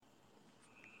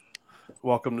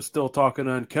Welcome to Still Talking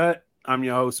Uncut. I'm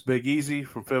your host, Big Easy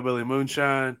from Philbilly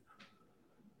Moonshine.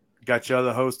 Got your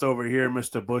other host over here,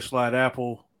 Mr. Bushlight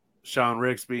Apple, Sean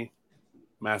Rigsby,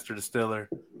 Master Distiller.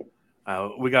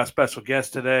 We got a special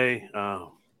guest today, the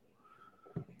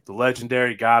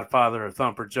legendary godfather of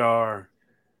Thumper Jar,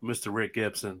 Mr. Rick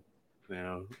Gibson.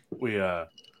 You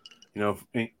know,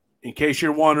 in case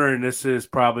you're wondering, this is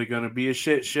probably going to be a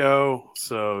shit show.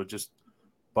 So just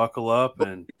buckle up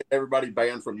and Everybody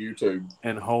banned from YouTube.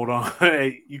 hold on.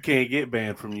 Hey, you can't get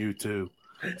banned from YouTube.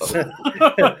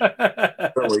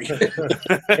 Really?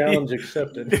 Challenge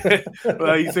accepted.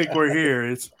 Well, you think we're here?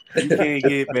 You can't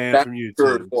get banned from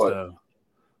YouTube.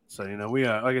 So we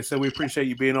like I said, we appreciate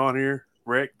you being on here,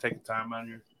 Rick. Taking time out of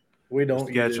your We don't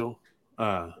schedule.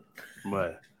 But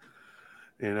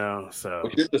so we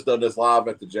could just done this live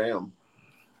at the jam.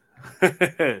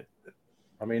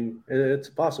 I mean, it's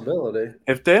a possibility.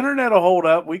 If the internet will hold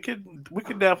up, we could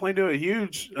definitely do a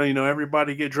huge,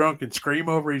 everybody get drunk and scream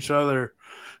over each other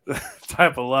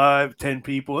type of live, 10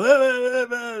 people. We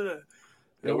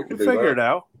can figure it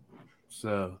out.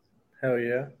 So hell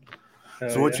yeah.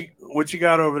 What you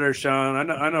got over there,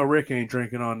 Sean? I know Rick ain't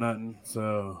drinking on nothing.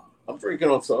 So I'm drinking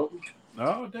on something.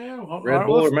 Oh damn! Red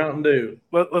Bull or Mountain Dew?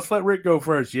 Let's let Rick go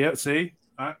first. Yeah, see,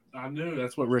 I knew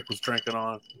that's what Rick was drinking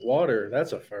on. Water.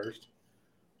 That's a first.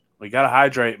 We gotta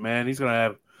hydrate, man. He's gonna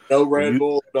have no Red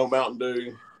Bull, no Mountain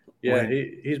Dew. Yeah,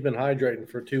 he's been hydrating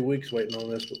for 2 weeks waiting on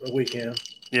this weekend.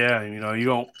 Yeah, you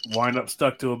don't wind up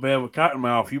stuck to a bed with cotton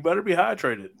mouth. You better be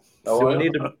hydrated. Oh, I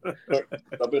need to.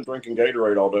 I've been drinking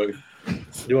Gatorade all day.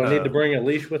 Do I need to bring a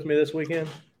leash with me this weekend?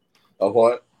 A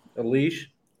what? A leash?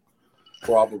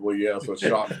 Probably, yeah. So it's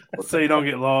shot. So you don't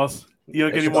get lost. You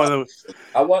don't get him one of those.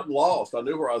 I wasn't lost. I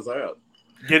knew where I was at.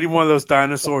 Get him one of those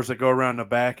dinosaurs that go around the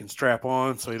back and strap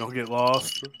on so you don't get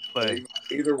lost. Like,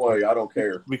 either way, I don't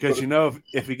care. Because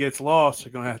if he gets lost,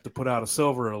 you're gonna have to put out a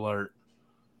silver alert.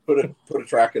 Put a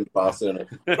tracking device in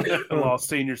it. Lost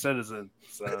senior citizen.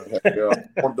 So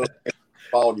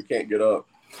fall, you can't get up.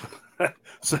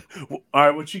 So, all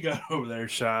right, what you got over there,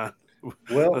 Sean?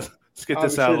 Well, let's get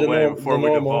this out of the way before we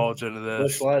divulge into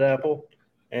this. Bushlight Apple,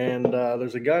 and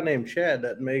there's a guy named Chad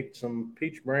that made some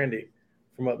peach brandy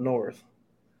from up north.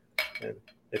 And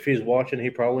if he's watching, he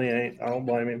probably ain't. I don't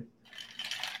blame him.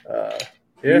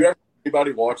 Yeah.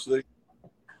 Anybody watch these?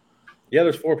 Yeah,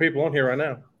 there's 4 people on here right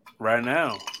now. Right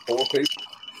now. 4 people?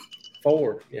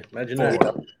 4. Yeah, imagine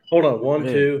that. Hold on. 1,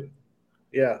 2.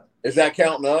 Yeah. Is that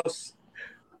counting us?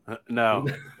 No.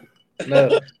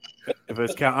 No. If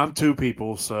it's count, I'm 2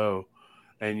 people, so,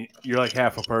 and you're like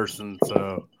half a person,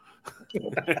 so.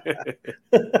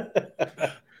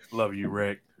 Love you,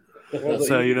 Rick. Well,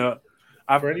 so,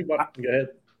 for anybody, go ahead.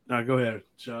 No, go ahead,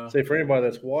 Sean. Say for anybody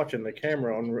that's watching, the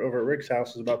camera over at Rick's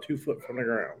house is about 2 foot from the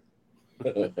ground.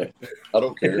 I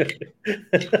don't care.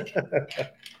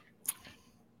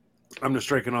 I'm just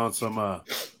drinking on some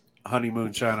honey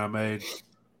moonshine I made.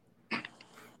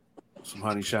 Some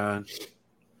honey shine.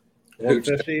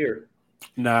 150 or?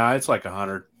 Nah, it's like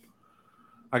 100.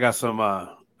 I got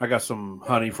some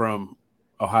honey from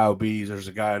Ohio Bees. There's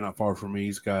a guy not far from me.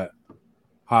 He's got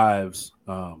hives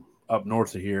up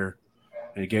north of here,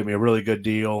 and he gave me a really good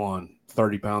deal on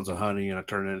 30 pounds of honey, and I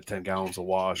turned it into 10 gallons of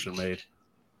wash and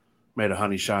made a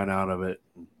honey shine out of it.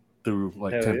 Threw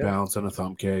like 10 pounds in a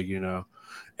thump keg, And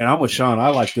I'm with Sean. I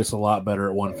like this a lot better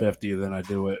at 150 than I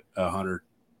do at 100.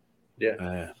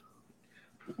 Yeah.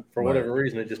 For whatever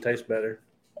reason, it just tastes better.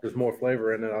 There's more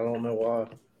flavor in it. I don't know why.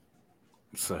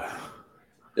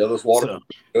 This water is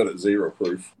good at 0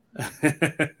 proof.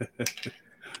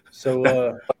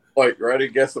 So, wait, ready?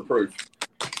 Guess the proof.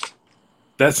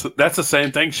 That's the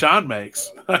same thing Sean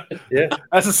makes. Yeah.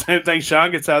 That's the same thing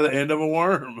Sean gets out of the end of a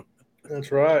worm.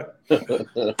 That's right.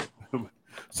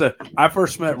 So I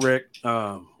first met Rick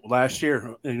last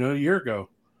year, a year ago.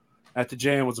 At the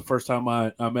jam was the first time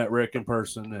I met Rick in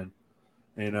person, and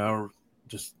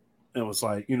it was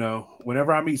like,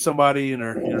 whenever I meet somebody and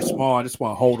they're small, I just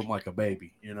want to hold them like a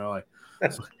baby, like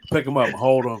so pick them up and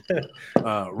hold them.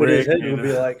 But his head would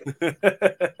be like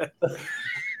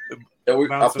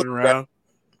bouncing around.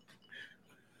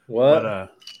 What?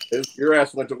 But, your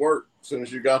ass went to work as soon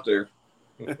as you got there.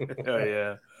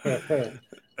 Oh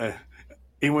yeah.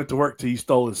 He went to work till he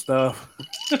stole his stuff.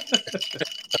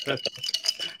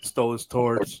 Stole his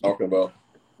torch. Talking about.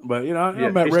 But I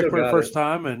met Rick for the first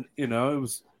time, and it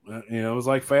was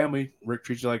like family. Rick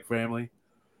treats you like family,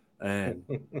 and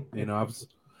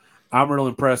I'm real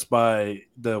impressed by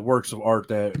the works of art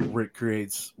that Rick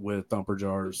creates with Thumper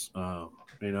jars.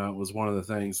 It was one of the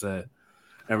things that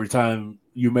every time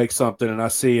you make something and I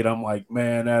see it, I'm like,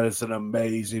 man, that is an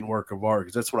amazing work of art,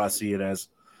 because that's what I see it as.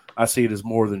 I see it as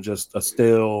more than just a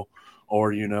still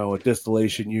or a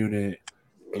distillation unit.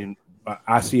 And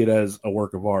I see it as a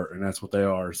work of art, and that's what they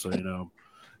are. So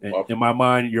in my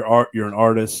mind, you're an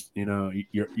artist.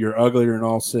 You're uglier than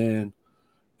all sin,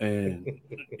 and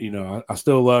I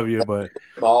still love you, but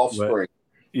offspring.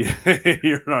 Yeah,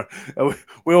 you're not.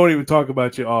 We won't even talk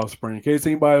about your offspring. In case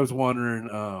anybody was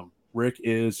wondering, Rick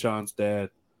is Sean's dad.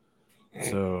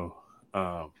 So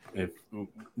if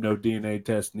no DNA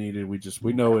test needed,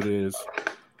 we know it is,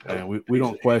 and we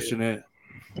don't question it.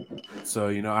 So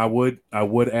I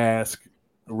would ask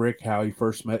Rick how he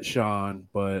first met Sean,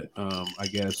 but I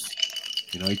guess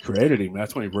he created him.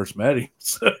 That's when he first met him.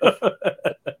 So.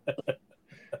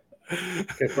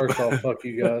 Okay, first off, fuck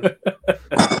you guys.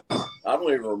 I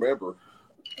don't even remember.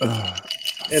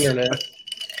 Internet.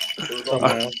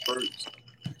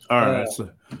 All right, so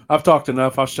I've talked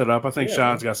enough. I'll shut up. I think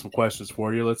Sean's got some questions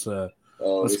for you. Let's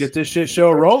get this shit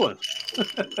show rolling.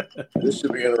 This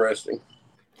should be interesting.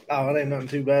 Oh, it ain't nothing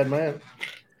too bad, man.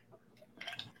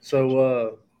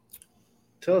 So,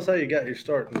 tell us how you got your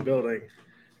start in building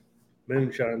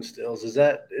moonshine stills. Is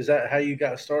that how you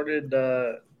got started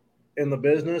in the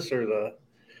business, or the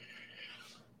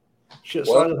shit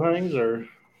side of things, or?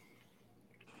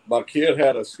 My kid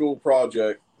had a school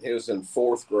project. He was in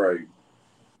 4th grade.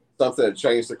 Something that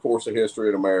changed the course of history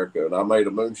in America, and I made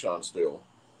a moonshine still.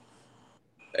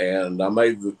 And I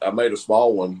made a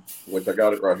small one, which I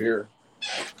got it right here.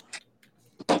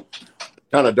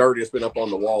 Kind of dirty. It's been up on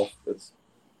the wall. It's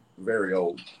very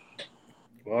old.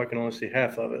 Well, I can only see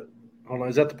half of it. Hold on,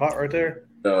 is that the pot right there?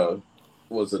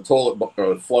 Was a toilet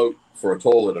float for a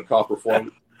toilet, a copper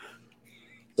float.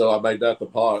 So I made that the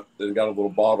pot. Then got a little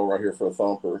bottle right here for a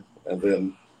thumper, and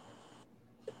then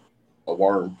a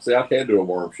worm. See, I can do a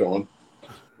worm, Sean.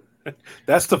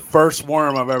 That's the first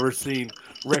worm I've ever seen.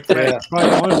 Rick, yeah. Probably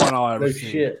the only one I'll ever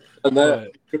see. Shit. And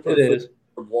that it is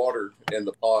water in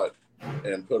the pot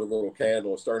and put a little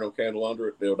candle, a sterno candle under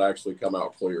it. It would actually come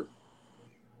out clear.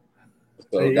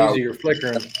 So you're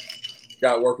flickering.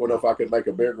 Got work with if I could make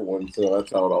a bigger one. So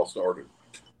that's how it all started.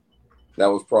 That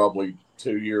was probably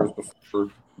 2 years before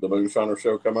the Moonshiner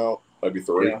show come out, maybe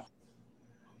 3.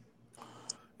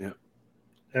 Yeah.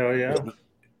 Hell yeah.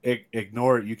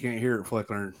 Ignore it. You can't hear it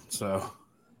flickering. So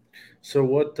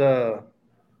what?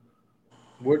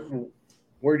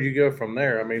 Where'd you go from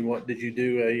there? I mean, what did you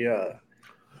do?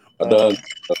 I done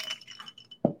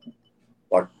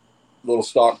like little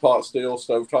stock pot stills,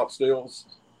 stovetop stills,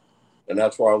 and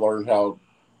that's where I learned how.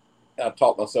 I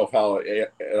taught myself how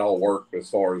it all worked as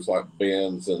far as like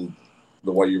bends and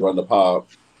the way you run the pipe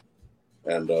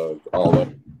and all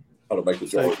that, how to make the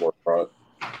jars work right.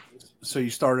 So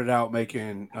you started out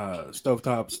making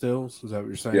stovetop stills? Is that what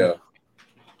you're saying? Yeah.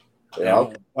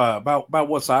 Yeah. About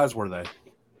what size were they?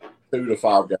 2 to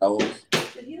 5 gallons.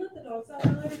 Did he let the dogs out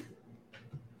earlier?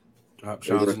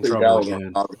 Sean's in trouble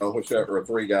again. Whichever, a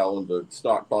 3 gallon. The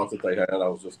stock pot that they had, I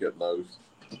was just getting those.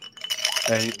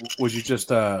 And would you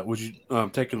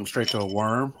taking them straight to a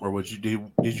worm, or did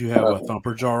you have a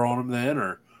thumper jar on them then,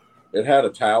 or? It had a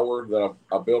tower that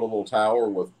I built a little tower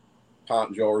with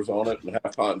pint jars on it and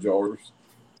half pint jars.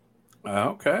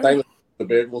 Okay. Same as the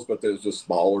big ones, but it was just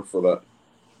smaller for that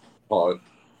pot.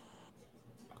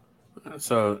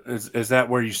 So is that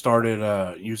where you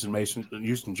started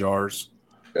using jars?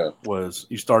 Yeah. Was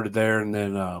you started there, and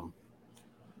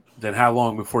then how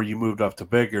long before you moved up to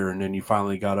bigger, and then you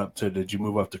finally got up to? Did you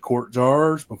move up to quart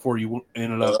jars before you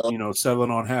ended up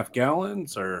settling on half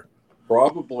gallons, or?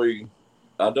 Probably,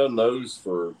 I done those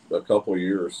for a couple of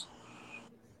years.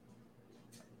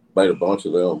 Made a bunch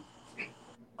of them.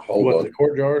 The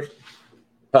quart jars?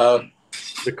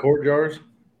 The quart jars?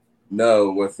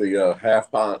 No, with the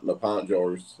half pint and the pint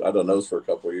jars. I done those for a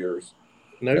couple of years.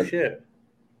 No shit.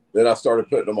 Then I started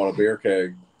putting them on a beer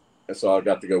keg, and so I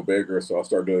got to go bigger. So I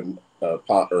started doing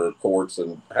pot or quarts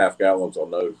and half gallons on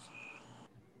those.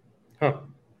 Huh.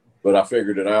 But I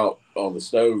figured it out on the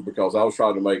stove because I was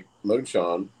trying to make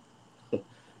moonshine,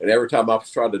 and every time I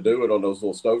tried to do it on those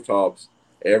little stovetops,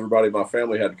 everybody in my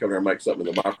family had to come here and make something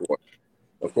in the microwave.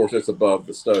 Of course, it's above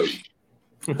the stove,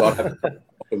 so I had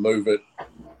to move it.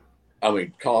 I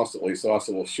mean, constantly. So I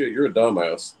said, "Well, shit, you're a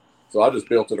dumbass." So I just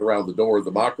built it around the door of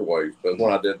the microwave. But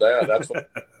when I did that, that's what,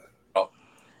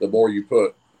 the more you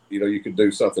put, you could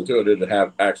do something to it. It'd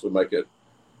actually make it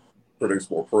produce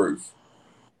more proof.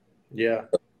 Yeah.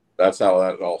 That's how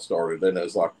that all started. Then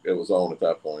it was on at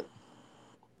that point.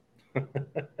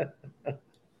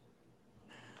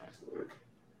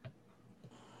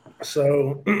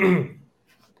 So the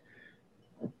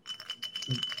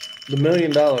 $1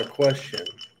 million question: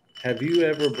 have you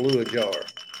ever blew a jar?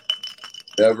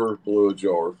 Never blew a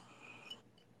jar.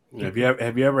 Have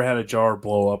you ever had a jar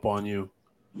blow up on you?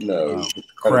 No,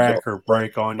 Crack or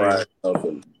break on you?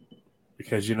 Nothing.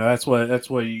 Because that's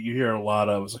what you hear a lot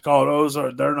of. It's like,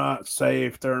 oh, they're not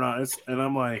safe. They're not. And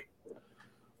I'm like,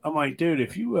 dude,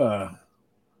 if you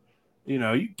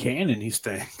you can in these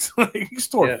things. Like you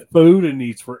store food in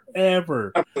these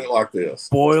forever. I put it like this: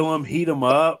 boil them, heat them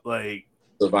up, like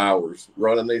of hours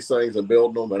running these things and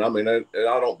building them. And I mean, I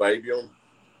don't baby them.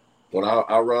 When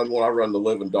I run the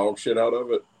living dog shit out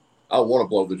of it, I want to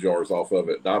blow the jars off of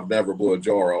it. I've never blew a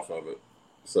jar off of it.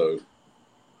 So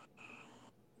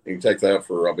you can take that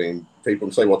for, I mean, people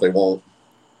can say what they want.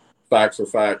 Facts are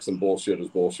facts and bullshit is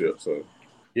bullshit. So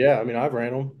yeah, I mean, I've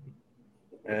ran them,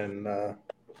 and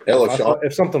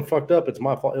if something fucked up, it's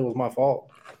my fault. It was my fault,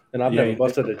 and I've never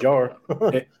busted a jar.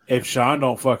 If Sean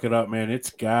don't fuck it up, man, it's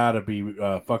gotta be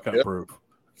fuck up proof.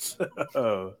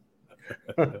 So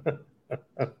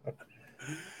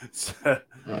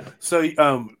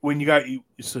when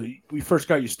we first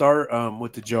got you start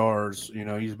with the jars, you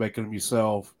was making them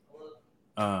yourself.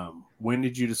 When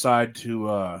did you decide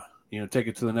to take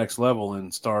it to the next level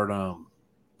and start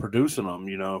producing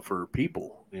them, for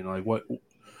people? Like what?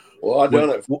 Well, I done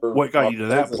it. What got you to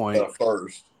that point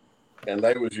first? And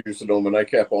they was using them, and they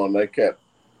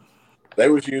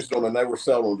was using them, and they were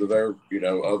selling them to their,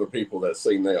 other people that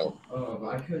seen them.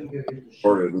 I couldn't get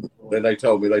it. Then they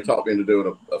taught me into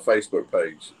doing a Facebook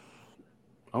page.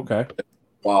 Okay. A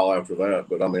while after that,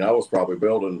 but I mean, I was probably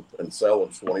building and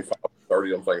selling 25,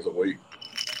 30 of them things a week.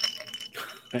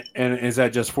 And is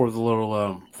that just for the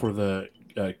little for the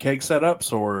keg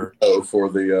setups, or for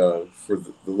the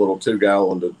little 2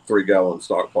 gallon to 3 gallon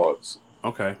stock pots?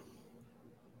 Okay.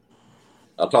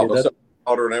 I taught myself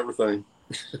water and everything.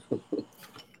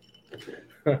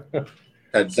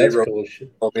 Had zero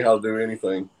told me how to do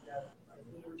anything.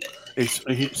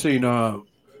 So you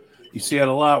see it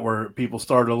a lot where people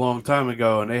started a long time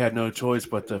ago and they had no choice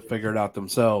but to figure it out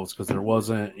themselves because there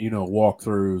wasn't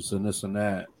walkthroughs and this and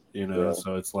that.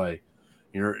 So it's like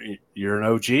you're an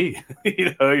OG.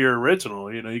 You're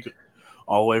original. You could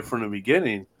all the way from the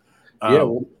beginning.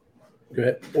 Well, go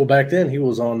ahead. Well, back then he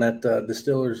was on that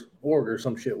Distiller's Org or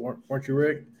some shit, weren't you,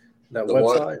 Rick? That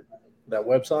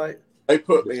website. They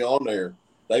put me on there.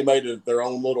 They made it their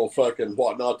own little fucking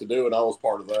what not to do, and I was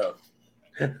part of that.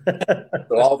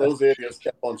 So all those idiots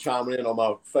kept on chiming in on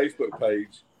my Facebook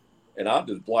page, and I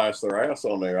just blast their ass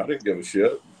on there. I didn't give a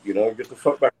shit. Get the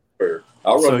fuck back there.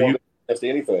 I'll run one against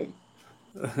anything.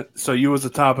 So you was the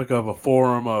topic of a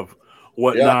forum of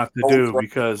what not to do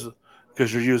because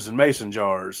you're using mason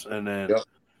jars, and then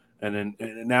and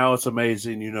now it's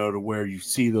amazing, to where you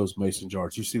see those mason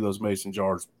jars. You see those mason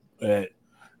jars at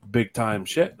big time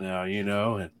shit now,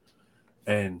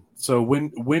 and so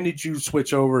when did you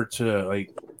switch over to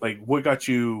like what got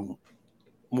you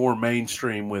more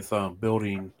mainstream with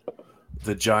building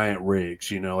the giant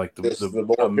rigs? Like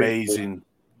the amazing.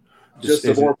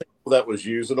 The more people that was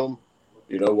using them,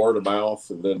 word of mouth,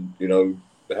 and then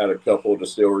had a couple of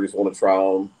distilleries want to try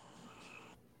them,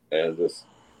 and that's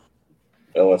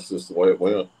just the way it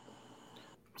went.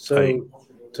 So,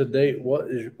 to date, what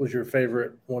was your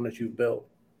favorite one that you've built,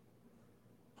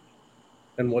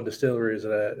 and what distillery is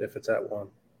it at? If it's at one,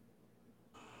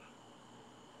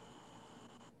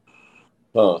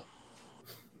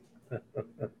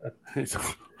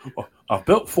 I've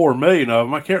built 4 million of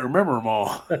them. I can't remember them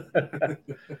all.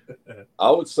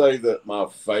 I would say that my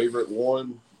favorite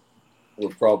one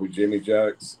was probably Jimmy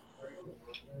Jack's.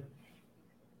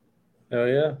 Oh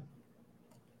yeah,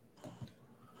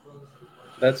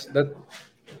 that's that.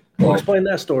 Well, explain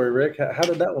that story, Rick. How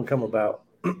did that one come about?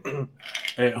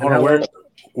 Hey, hold on.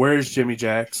 Where's Jimmy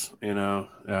Jack's? What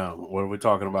are we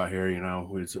talking about here?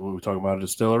 We talking about a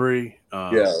distillery.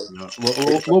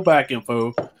 Little back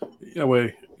info.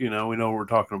 We know what we're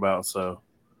talking about. So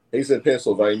he's in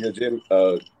Pennsylvania.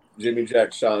 Jimmy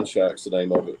Jack's Shine Shack's the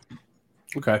name of it.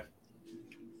 Okay.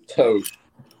 So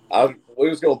we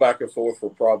was going back and forth for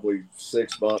probably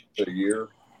 6 months to a year,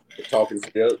 talking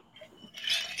shit.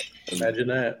 Imagine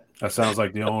that. That sounds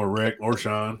like the owner Rick or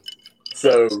Sean.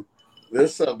 So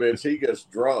this son of a bitch, he gets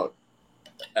drunk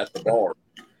at the bar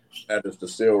at his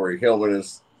distillery. Him and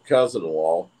his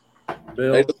cousin-in-law.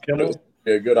 Bill, it would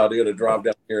be a good idea to drive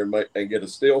down here and get a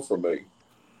still from me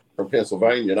from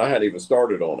Pennsylvania, and I hadn't even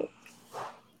started on it.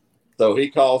 So he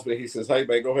calls me. He says, "Hey,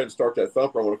 man, go ahead and start that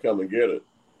Thumper. I want to come and get it."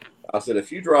 I said,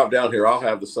 "If you drive down here, I'll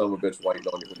have the son of a bitch waiting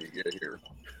on you when you get here."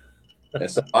 And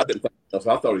so I didn't think enough.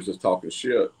 I thought he was just talking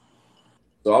shit.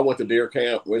 So I went to deer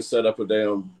camp. We set up a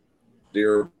damn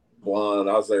deer blind.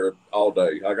 I was there all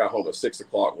day. I got home at 6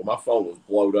 o'clock. Well, my phone was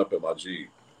blowed up in my Jeep.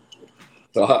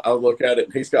 So I look at it,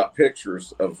 and he's got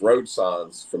pictures of road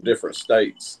signs from different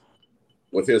states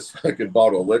with his fucking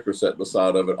bottle of liquor set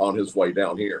beside of it on his way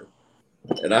down here.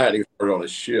 And I hadn't even heard on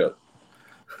his shit.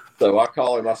 So I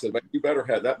call him. I said, man, you better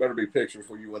have that. Better be pictures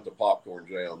where you went to Popcorn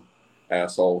Jam,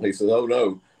 asshole. He says, oh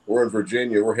no, we're in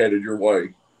Virginia. We're headed your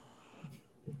way.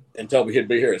 And told me he'd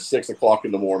be here at 6 o'clock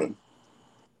in the morning.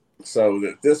 So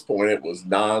at this point, it was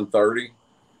 9:30,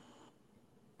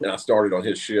 and I started on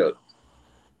his shit.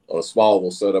 On a small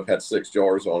little setup, had 6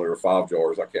 jars on it or 5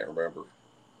 jars, I can't remember.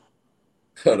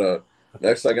 But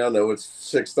next thing I know, it's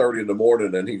 6:30 in the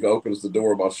morning, and he opens the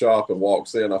door of my shop and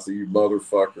walks in. I say, you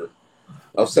motherfucker.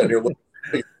 I'm sitting here looking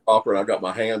at the popper, and I got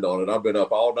my hand on it. I've been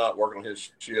up all night working on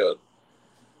his shit.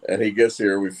 And he gets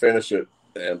here, we finish it,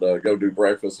 and go do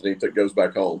breakfast, and he goes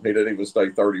back home. He didn't even stay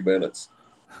 30 minutes.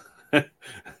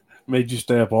 Made you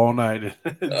stay up all night.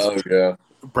 Oh, yeah.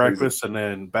 Breakfast and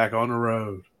then back on the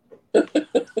road.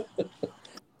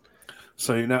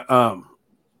 So,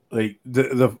 like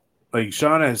the like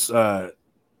Sean has, I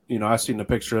seen the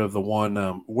picture of the one,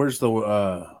 where's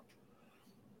the,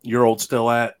 your old still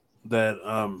at that,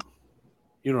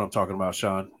 you know what I'm talking about,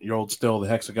 Sean, your old still, the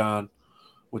hexagon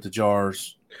with the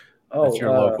jars. Oh, that's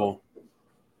your local.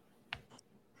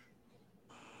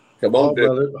 Come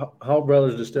on, Hall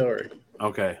Brothers Distillery.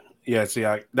 Okay. Yeah. See,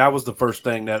 that was the first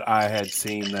thing that I had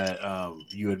seen that,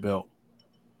 you had built.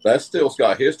 That still's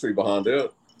got history behind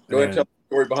it. Go ahead and tell the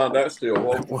story behind that still.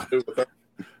 What do with that?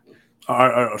 All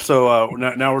right, so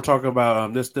now we're talking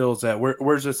about this still's at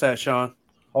where's this at, Sean?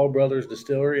 Hall Brothers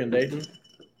Distillery in Dayton.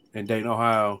 In Dayton,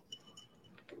 Ohio.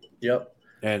 Yep.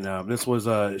 And this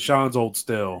was Sean's old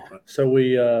still. So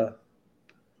we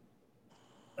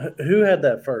who had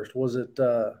that first? Was it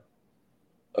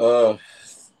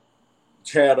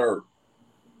Chad Earp.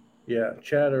 Yeah,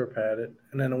 Chad Earp had it,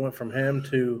 and then it went from him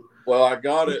to. Well, I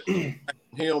got it.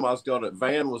 Him, I was going to.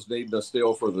 Van was needing a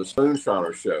still for the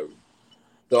Spoonshiner show,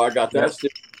 so I got that still,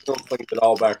 cleaned it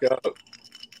all back up,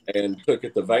 and took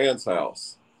it to Van's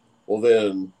house. Well,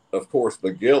 then of course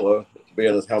McGilla,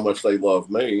 being as how much they love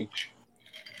me,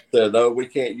 said no, we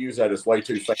can't use that. It's way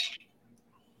too fast.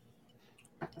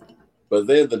 But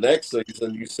then the next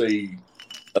season, you see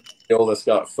a still that's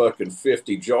got fucking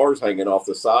 50 jars hanging off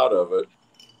the side of it,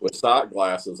 with sight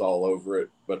glasses all over it,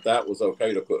 but that was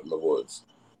okay to put in the woods.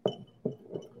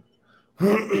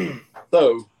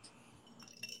 So,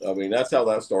 I mean, that's how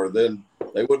that started. Then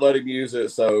they wouldn't let him use it,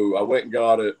 so I went and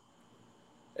got it,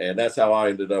 and that's how I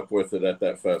ended up with it at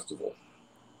that festival.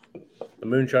 The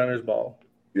Moonshiners Ball.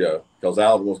 Yeah, because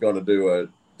Alan was going to do a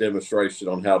demonstration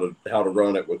on how to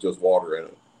run it with just water in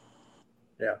it.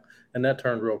 Yeah, and that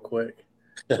turned real quick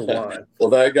to wine. Well,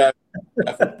 that guy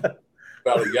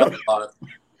about a yellow light.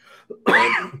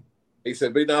 And he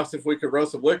said, be nice if we could run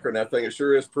some liquor in that thing. It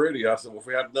sure is pretty. I said, well, if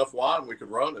we had enough wine, we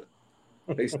could run it.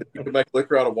 He said, you can make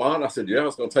liquor out of wine? I said, yeah,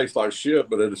 it's going to taste like shit,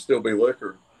 but it'll still be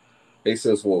liquor. He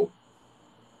says, well,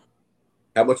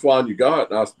 how much wine you got?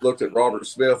 And I looked at Robert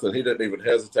Smith, and he didn't even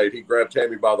hesitate. He grabbed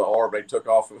Tammy by the arm. They took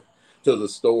off to the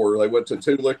store. They went to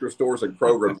 2 liquor stores in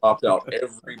Kroger and popped out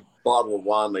every bottle of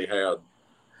wine they had.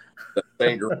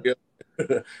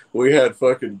 We had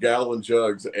fucking gallon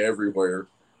jugs everywhere.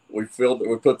 We filled it.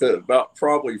 We put about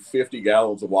probably 50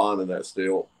 gallons of wine in that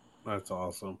still. That's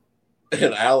awesome.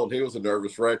 And Alan, he was a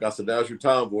nervous wreck. I said, now's your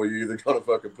time, boy. You either going to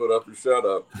fucking put up or shut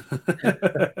up.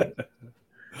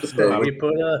 So you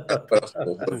put up.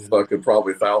 Festival with fucking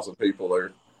probably 1,000 people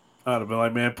there. I'd have been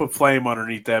like, man, put flame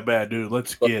underneath that bad dude.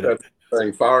 Let's get it.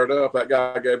 Thing fired up. That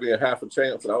guy gave me a half a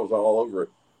chance, and I was all over it.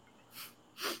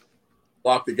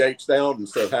 Locked the gates down and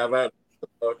said, have at it.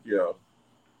 Fuck yeah.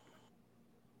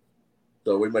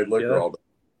 So we made liquor all day.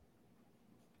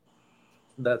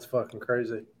 That's fucking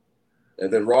crazy.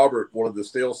 And then Robert wanted the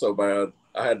still so bad,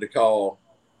 I had to call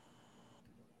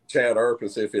Chad Earp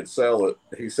and see if he'd sell it.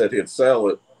 He said he'd sell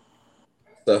it.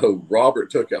 So Robert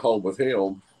took it home with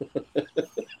him.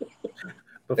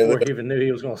 Before he even knew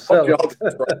he was going to sell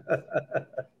it.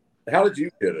 How did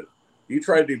you get it? You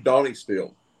traded him Donnie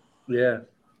Still. Yeah.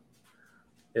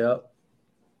 Yep.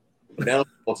 Now he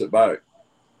wants it back.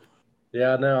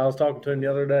 Yeah, I know. I was talking to him the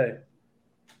other day.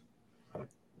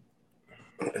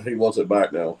 He wants it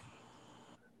back now.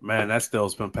 Man, that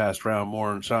still's been passed around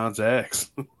more than Sean's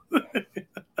ex.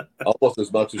 Almost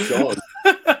as much as Sean.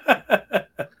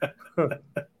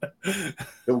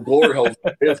 Them glory holes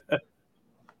get busy.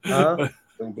 Huh?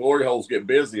 Them glory holes get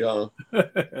busy, huh?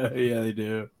 Yeah, they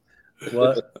do.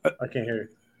 What? I can't hear you.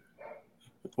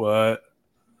 What?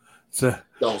 So,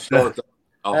 don't start that.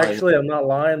 Actually, I'm not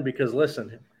lying because,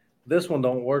 listen, this one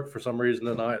don't work for some reason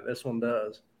tonight. This one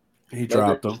does. He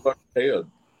dropped them. Head.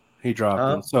 He dropped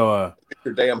them. So,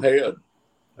 your damn head.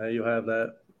 Hey, you'll have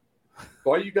that.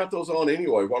 Why you got those on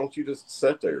anyway? Why don't you just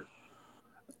sit there?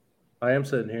 I am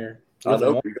sitting here. I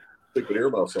know you got stupid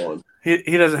earmuffs on.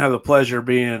 He doesn't have the pleasure of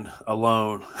being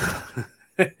alone.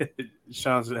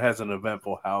 Sean has an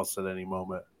eventful house at any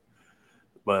moment.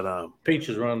 But Peach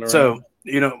is running around. So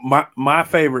my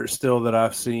favorite still that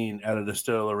I've seen at a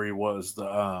distillery was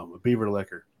the beaver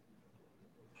liquor.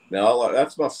 Now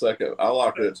that's my second. I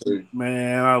like it too.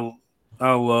 Man,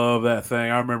 I love that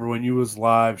thing. I remember when you was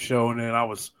live showing it. I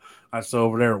was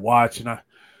over there watching.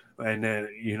 And then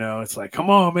it's like,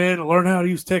 come on, man, learn how to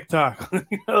use TikTok.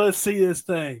 Let's see this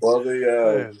thing. Well,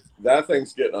 that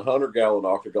thing's getting a 100-gallon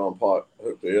octagon pot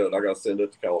hooked to it. I got to send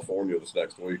it to California this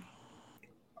next week.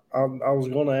 I was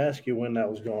going to ask you when that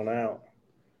was going out.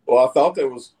 Well, I thought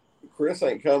Chris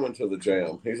ain't coming to the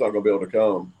jam. He's not going to be able to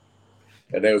come.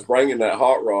 And they was bringing that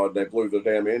hot rod, and they blew the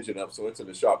damn engine up, so it's in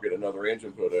the shop getting another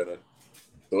engine put in it.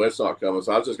 So it's not coming.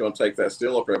 So I was just going to take that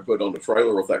steel up there and put it on the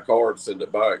trailer with that car and send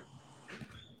it back.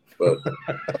 But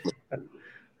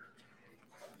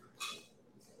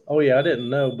oh yeah, I didn't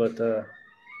know, but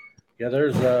yeah,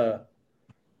 there's well,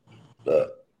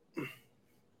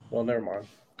 never mind.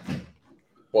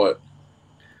 What?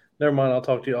 Never mind. I'll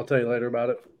talk to you. I'll tell you later about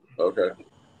it. Okay.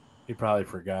 He probably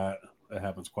forgot. That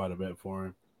happens quite a bit for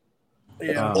him.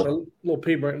 Yeah, a little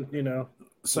pea-brain,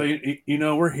 So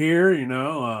we're here.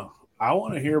 I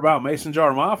want to hear about Mason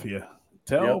Jar Mafia.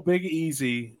 Tell Big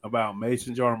Easy about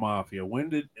Mason Jar Mafia.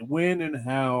 When and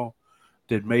how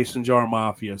did Mason Jar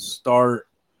Mafia start,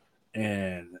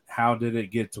 and how did it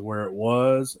get to where it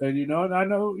was? And and I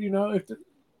know if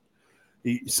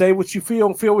you say what you feel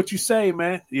what you say,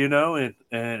 man.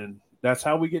 And that's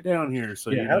how we get down here.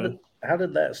 So how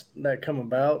did that come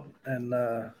about?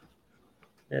 And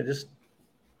just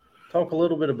talk a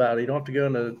little bit about it. You don't have to go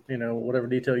into whatever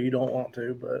detail you don't want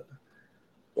to, but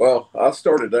well, I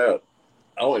started that.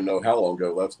 I don't even know how long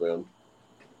ago that's been.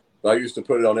 I used to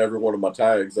put it on every one of my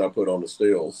tags I put on the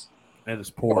stills. And it's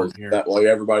pouring here. That way,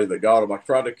 everybody that got them, I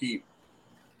tried to keep.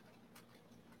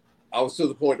 I was to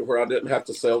the point where I didn't have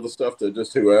to sell the stuff to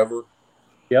just whoever.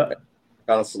 Yeah.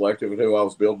 Kind of selective in who I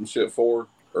was building shit for,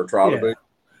 or try to be.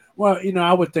 Well,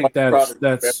 I would think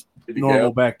that's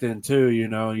normal back then too. You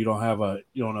don't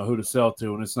know who to sell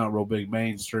to, and it's not real big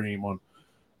mainstream on.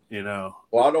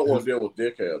 Well, I don't want to deal with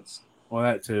dickheads. Well,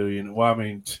 that too. Well, I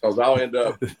mean, because I'll end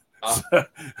up.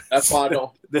 That's why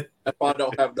I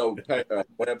don't have no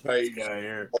web page.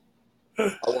 I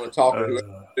want to talk to who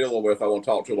I'm dealing with. I want to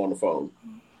talk to them on the phone.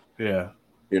 Yeah.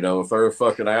 If they're a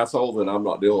fucking asshole, then I'm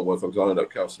not dealing with them because I end up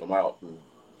cussing them out and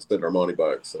send their money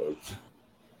back. So,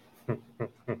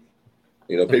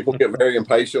 people get very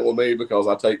impatient with me because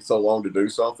I take so long to do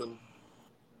something.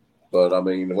 But I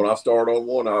mean, when I start on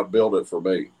one, I build it for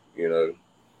me. You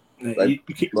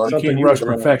can't rush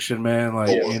perfection, man.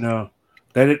 Like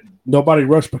nobody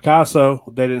rushed Picasso.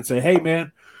 They didn't say, "Hey,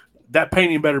 man, that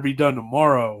painting better be done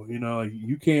tomorrow."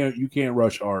 You can't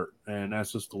rush art, and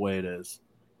that's just the way it is.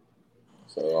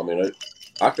 So I mean,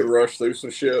 I could rush through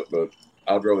some shit, but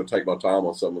I'd rather take my time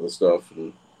on some of the stuff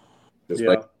and just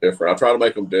make it different. I try to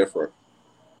make them different.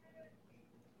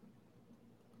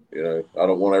 I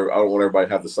don't want everybody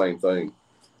to have the same thing.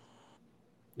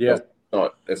 Yeah,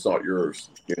 it's not yours.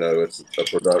 It's a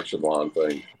production line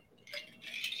thing.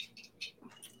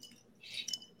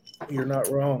 You're not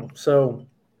wrong. So,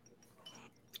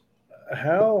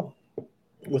 how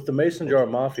with the Mason Jar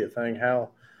Mafia thing, how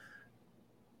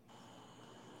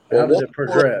did it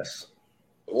progress?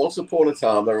 Once upon a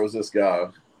time, there was this guy.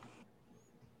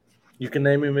 You can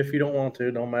name him if you don't want to.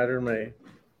 Don't matter to me.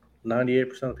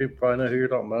 98% of people probably know who you're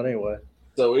talking about anyway.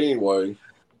 So anyway,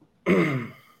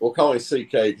 we'll call him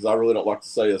CK because I really don't like to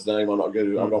say his name. I'm not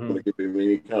going to give him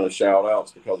any kind of shout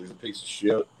outs because he's a piece of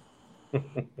shit.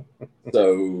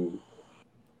 So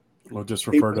we'll just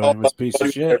refer to him as piece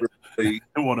of shit. I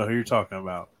won't know who you're talking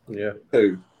about. Yeah.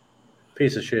 Who?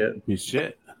 Piece of shit. Piece of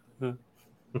shit.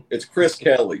 It's Chris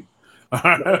Kelly.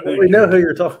 We know who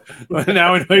you're talking about.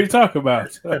 Now we know who you're talking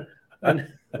about.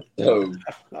 So,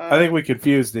 I think we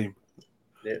confused him.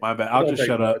 Yeah, my bad. I'll just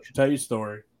shut up. Tell your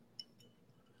story.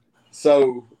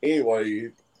 So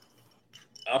anyway,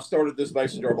 I started this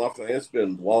Mason Jar Mafia. It's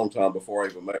been a long time before I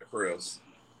even met Chris.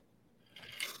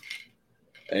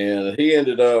 And he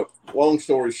ended up, long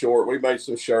story short, we made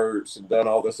some shirts and done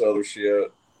all this other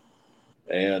shit.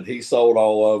 And he sold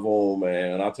all of them.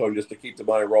 And I told him just to keep the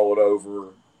money, roll it over.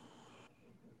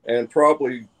 And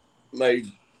probably made,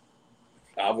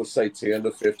 I would say 10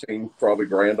 to 15, probably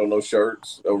grand on those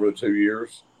shirts over the 2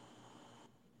 years.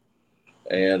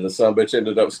 And the son of a bitch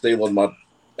ended up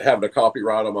having a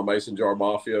copyright on my Mason Jar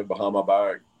Mafia behind my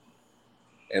back.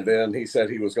 And then he said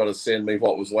he was going to send me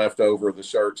what was left over of the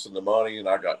shirts and the money, and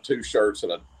I got 2 shirts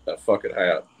and a fucking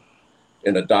hat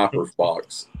in a diapers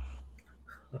box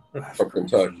from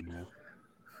Kentucky. Man.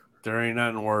 There ain't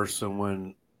nothing worse than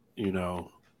when,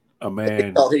 a man.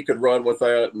 He thought he could run with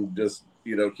that and just,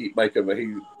 keep making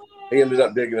it. He ended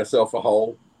up digging himself a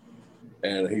hole,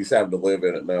 and he's having to live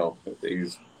in it now.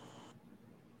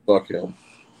 Fuck him.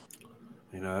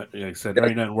 Like I said, there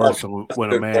ain't nothing worse than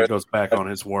when a man goes back on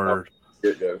his word.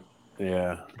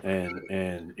 Yeah,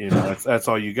 and that's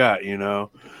all you got.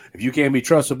 If you can't be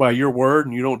trusted by your word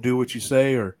and you don't do what you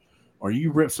say, or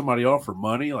you rip somebody off for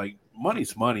money, like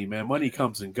money's money, man. Money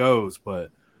comes and goes, but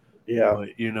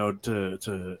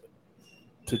to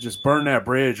just burn that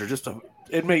bridge or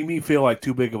it made me feel like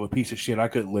too big of a piece of shit. I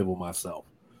couldn't live with myself.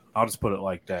 I'll just put it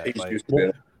like that.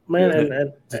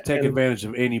 To take advantage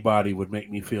of anybody would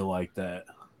make me feel like that.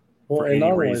 Well, for and any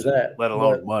not reason, only that, let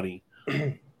alone money.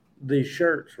 These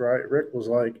shirts, right? Rick was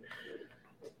like,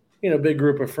 big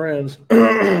group of friends,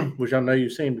 which I know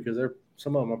you've seen because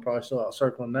some of them are probably still out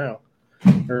circling now,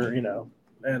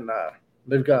 and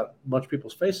they've got a bunch of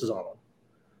people's faces on them.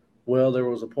 Well, there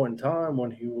was a point in time when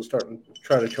he was starting to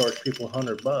try to charge people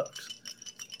 $100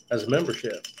 as a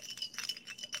membership.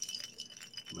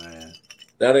 Man,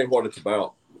 that ain't what it's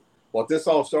about. What this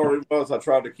all started was I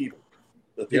tried to keep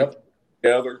the people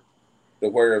together to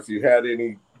where if you had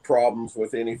any problems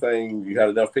with anything, you had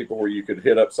enough people where you could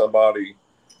hit up somebody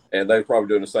and they're probably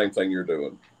doing the same thing you're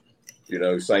doing,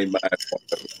 same match.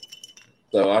 Whatever.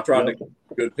 So I tried to get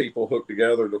good people hooked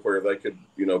together to where they could,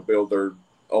 build their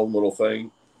own little thing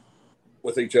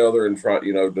with each other and try,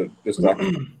 to just not, I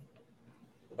don't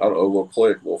know, a little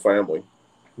clique, a little family.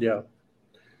 Yeah.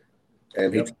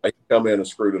 And he come in and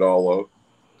screwed it all up.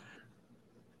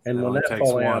 And when that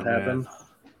falling out happened,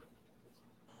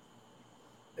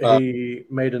 he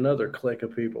made another clique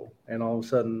of people. And all of a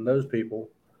sudden, those people,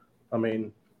 I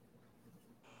mean,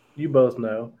 you both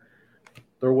know,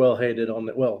 they're well hated on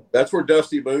the That's where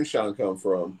Dusty Moonshine come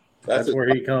from. That's where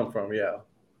he come from, yeah.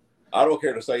 I don't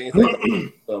care to say anything about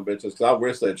some bitches because I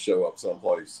wish they'd show up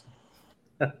someplace.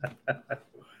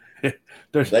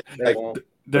 There's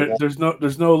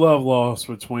no love lost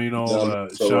between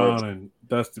old Sean and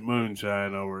Dusty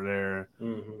Moonshine over there.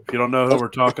 Mm-hmm. If you don't know who we're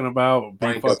talking about,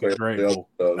 be fucking grateful.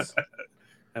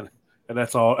 and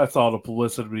that's all the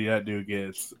publicity that dude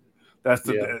gets. That's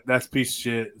that's piece of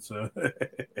shit. So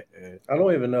I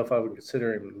don't even know if I would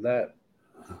consider him that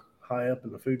high up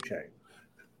in the food chain.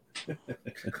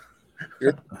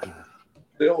 You're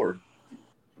Diller.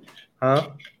 Huh?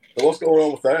 So what's going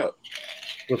on with that?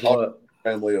 With what?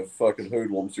 Family of fucking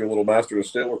hoodlums, your little Master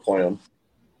Distiller clan.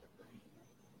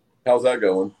 How's that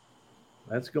going?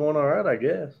 That's going all right, I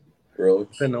guess. Really?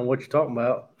 Depending on what you're talking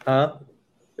about. Huh?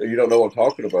 You don't know what I'm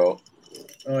talking about.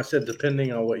 Oh, I said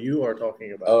depending on what you are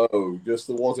talking about. Oh, just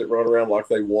the ones that run around like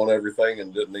they won everything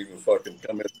and didn't even fucking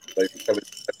come in. They come in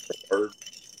third.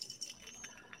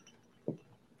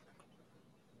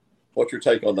 What's your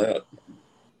take on that?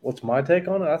 What's my take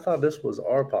on it? I thought this was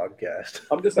our podcast.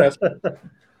 I'm just asking.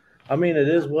 I mean, it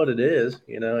is what it is.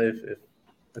 If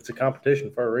it's a competition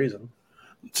for a reason.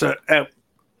 So at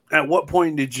what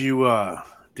point did you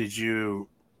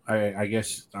I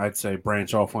guess I'd say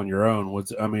branch off on your own?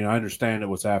 I understand it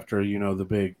was after,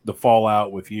 the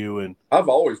fallout with you and I've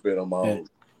always been on my own.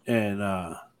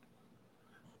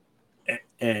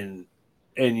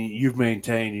 And you've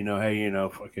maintained, hey,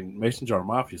 fucking Mason Jar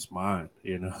Mafia's mine,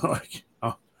 like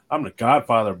I'm the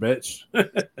Godfather, bitch.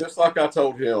 Just like I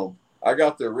told him, I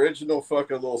got the original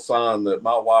fucking little sign that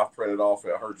my wife printed off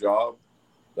at her job.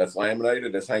 That's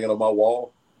laminated. That's hanging on my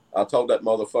wall. I told that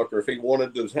motherfucker if he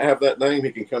wanted to have that name,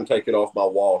 he can come take it off my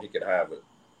wall. He can have it.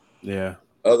 Yeah.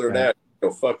 Other than that,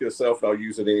 go fuck yourself. I'll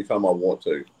use it anytime I want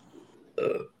to.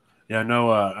 Yeah,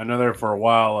 I know there for a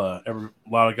while, a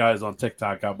lot of guys on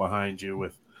TikTok got behind you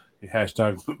with the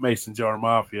hashtag Mason Jar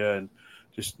Mafia and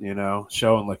just,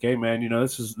 showing like, hey man,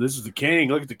 this is the king.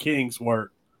 Look at the king's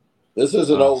work. This is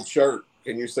an old shirt.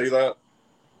 Can you see that?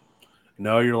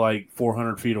 No, you're like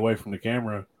 400 feet away from the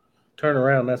camera. Turn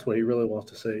around. That's what he really wants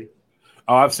to see.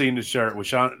 Oh, I've seen the shirt. With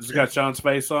Sean, it's got Sean's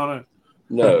face on it.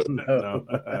 No.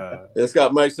 No. It's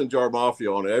got Mason Jar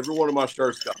Mafia on it. Every one of my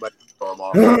shirts got Mason Jar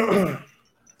Mafia.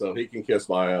 So he can kiss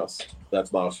my ass.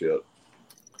 That's my shit.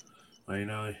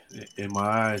 Well, in my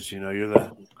eyes, you're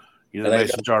the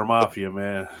Mason Jar Mafia,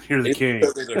 man. You're the king.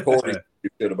 If he took me to court, he can't do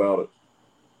shit about it.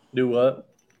 Do what?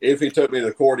 If he took me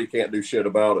to court, he can't do shit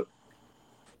about it.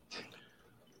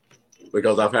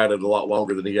 Because I've had it a lot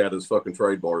longer than he had his fucking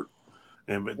trademark.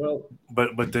 And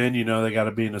but then they got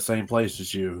to be in the same place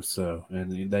as you. So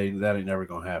that ain't never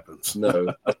gonna happen.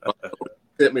 No,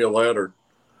 sent me a letter.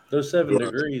 Those 7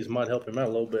 degrees might help him out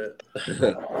a little bit.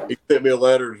 He sent me a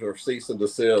letter or cease and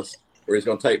desist, or he's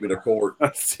going to take me to court.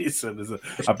 I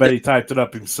bet he typed it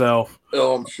up himself.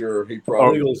 Oh, I'm sure he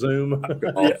probably Legal Zoom.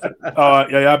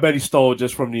 Yeah, I bet he stole it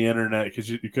just from the internet because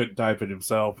you couldn't type it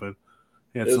himself, and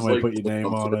he had It's somebody legal, put your name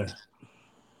I'm on sure. it.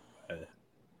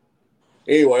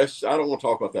 Anyway, I don't want to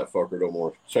talk about that fucker no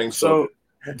more. Change subject.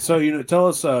 So tell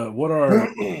us what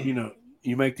are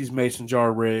you make these mason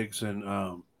jar rigs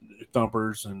and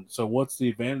thumpers, and so what's the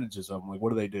advantages of them? Like, what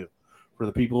do they do for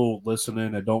the people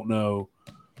listening that don't know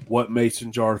what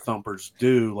mason jar thumpers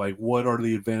do? Like, what are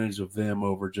the advantages of them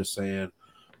over just saying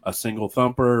a single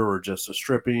thumper or just a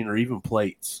stripping or even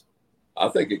plates? I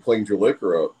think it cleans your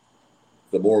liquor up.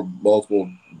 The more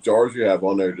multiple jars you have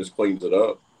on there, it just cleans it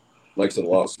up. Makes it a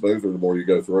lot smoother the more you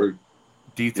go through.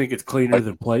 Do you think it's cleaner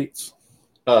than plates?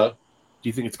 Do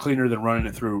you think it's cleaner than running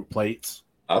it through plates?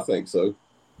 I think so.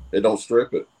 It don't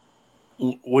strip it.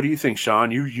 What do you think,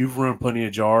 Sean? You've run plenty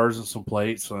of jars and some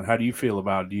plates. So how do you feel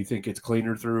about it? Do you think it's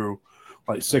cleaner through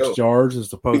like 6 jars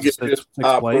as opposed to six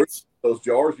plates? Those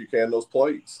jars you can, those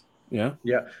plates. Yeah.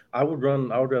 Yeah, I would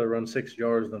rather run 6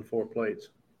 jars than 4 plates.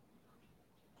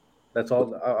 That's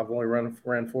all. I've only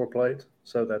ran 4 plates,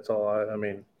 so that's all. I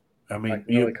can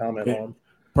really comment on.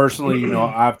 Personally,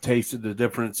 I've tasted the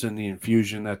difference in the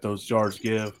infusion that those jars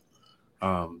give.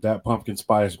 That pumpkin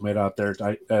spice made out there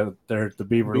at the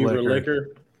Beaver Liquor.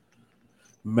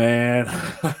 Man,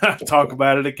 talk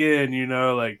about it again.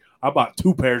 Like I bought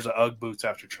 2 pairs of Ugg boots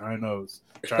after trying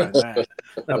that.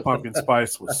 That pumpkin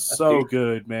spice was so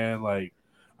good, man. Like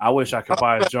I wish I could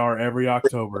buy a jar every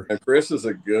October. And Chris is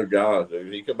a good guy,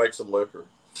 dude. He can make some liquor.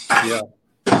 Yeah,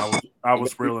 I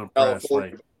was real impressed.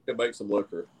 Like, he can make some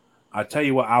liquor. I tell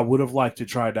you what, I would have liked to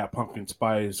try that pumpkin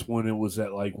spice when it was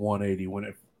at like 180, when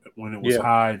it was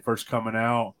high and first coming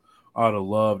out. I'd have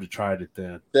loved to try it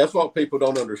then. That's what people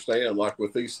don't understand. Like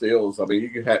with these stills, I mean,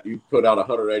 you put out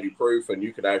 180 proof, and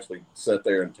you can actually sit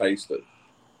there and taste it.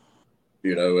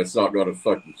 It's not going to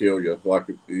fucking kill you. Like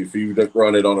if you just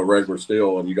run it on a regular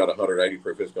still and you got 180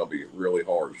 proof, it's going to be really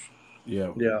harsh.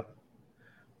 Yeah.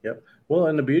 Yep. Well,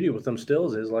 and the beauty with them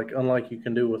stills is like, unlike you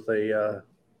can do with a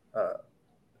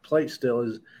plate still,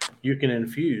 is you can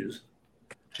infuse.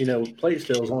 Plate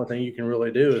stills, the only thing you can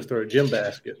really do is throw a gym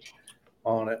basket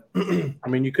on it. I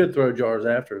mean, you could throw jars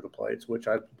after the plates, which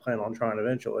I plan on trying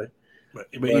eventually. But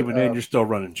even then, you're still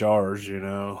running jars,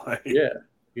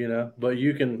 Yeah, but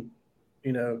you can,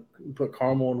 put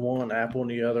caramel in one, apple in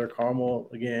the other, caramel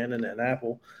again, and then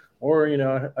apple. Or,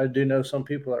 I do know some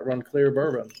people that run clear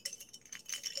bourbon.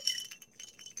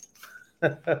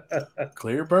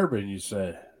 Clear bourbon, you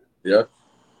say? Yeah.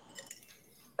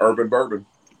 Urban bourbon.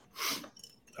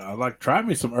 I'd like to try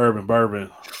me some urban bourbon.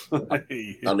 I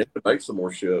need to make some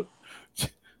more shit.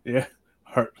 Yeah.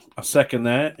 I second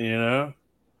that, It'd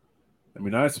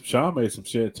be nice if Sean made some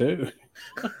shit too.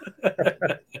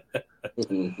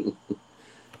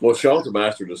 Well, Sean's a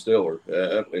master distiller.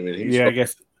 I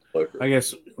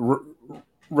guess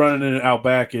running it out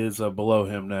back is below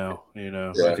him now.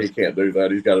 Yeah, he can't do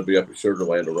that. He's got to be up at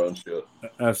Sugarland to run shit.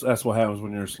 That's what happens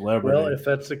when you're a celebrity. Well, if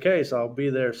that's the case, I'll be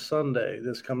there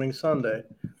this coming Sunday.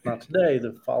 Not today,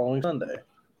 the following Sunday.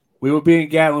 We will be in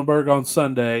Gatlinburg on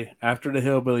Sunday after the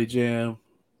Hillbilly Jam.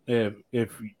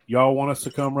 If y'all want us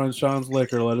to come run Sean's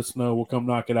Liquor, let us know. We'll come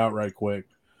knock it out right quick.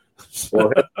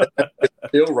 Well, it's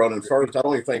still running first. I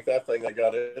don't even think that thing I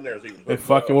got in there is even. Hey,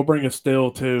 fuck it. We'll bring a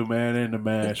still too, man, in the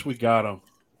mash. We got them.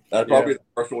 That's probably the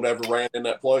first one ever ran in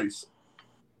that place.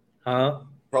 Huh?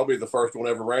 Probably the first one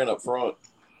ever ran up front.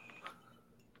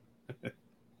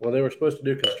 Well, they were supposed to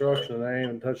do construction and they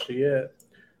ain't touched it yet.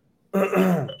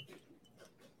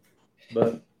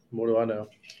 But what do I know?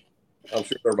 I'm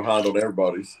sure they're behind on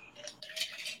everybody's.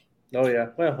 Oh, yeah.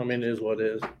 Well, I mean, it is what it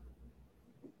is.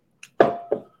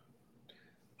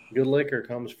 Good liquor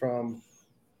comes from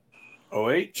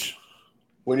OH.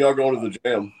 When y'all going to the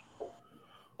jam?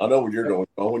 I know when you're going.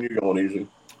 When you're going, Easy.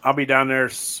 I'll be down there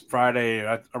Friday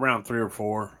around 3 or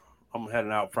 4. I'm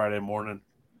heading out Friday morning.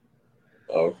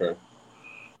 Oh, okay.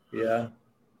 Yeah.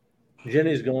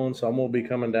 Jenny's going, so I'm gonna be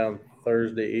coming down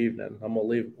Thursday evening. I'm gonna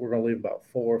leave. We're gonna leave about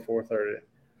 4:30.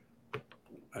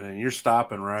 And then you're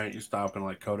stopping, right? You're stopping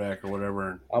like Kodak or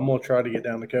whatever. I'm gonna try to get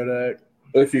down to Kodak.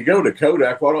 If you go to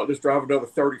Kodak, why not just drive another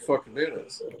 30 fucking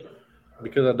minutes?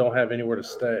 Because I don't have anywhere to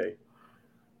stay.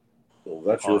 Well,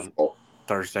 that's your fault.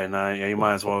 Thursday night, yeah, you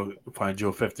might as well find you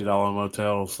a $50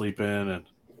 motel, sleep in, and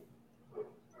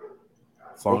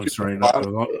as long as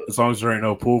there ain't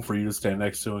no pool for you to stand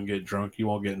next to and get drunk, you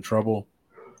won't get in trouble.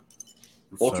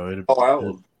 Won't you call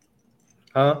Alan?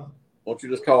 Huh? Won't you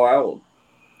just call Alan?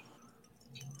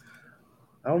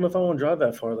 I don't know if I want to drive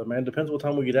that far though, man. Depends what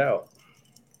time we get out.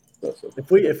 That's it.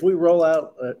 If we roll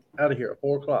out of here at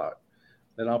 4 o'clock,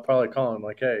 then I'll probably call him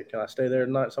like, hey, can I stay there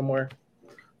tonight somewhere?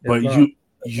 But If not,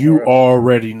 you somewhere else.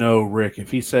 already know, Rick.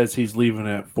 If he says he's leaving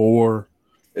at 4,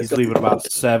 It's he's leaving about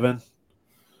 7.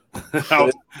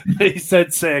 He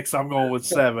said 6. I'm going with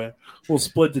 7. We'll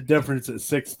split the difference at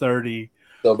 6:30.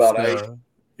 so about 8.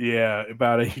 Yeah,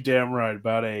 about 8. Damn right,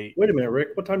 about 8. Wait a minute, Rick.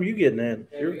 What time are you getting in?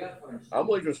 I'm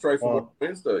leaving straight from work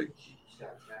Wednesday.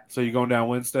 So you going down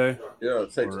Wednesday? Yeah,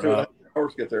 it takes Or 2.5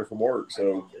 hours to get there from work.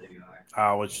 So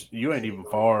which you ain't even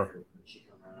far.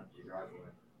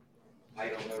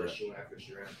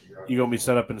 You gonna be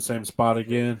set up in the same spot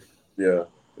again? yeah,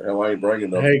 hell, I ain't bringing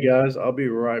nothing. Hey guys, I'll be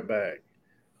right back.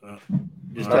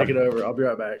 Just all take it over. I'll be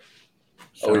right back.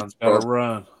 Sean's got to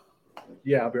run.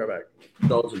 Yeah, I'll be right back.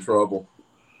 Sean's in trouble.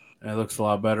 It looks a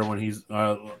lot better when he's.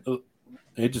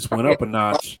 It just went up a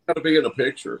notch. Got to be in a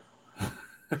picture.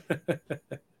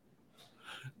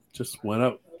 Just went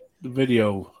up. The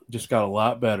video just got a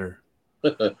lot better.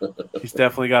 He's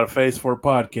definitely got a face for a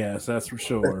podcast, that's for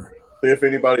sure. See if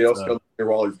anybody else comes here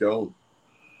while he's gone.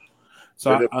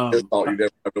 So you never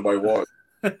have nobody watch.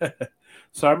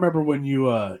 So I remember when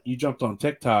you jumped on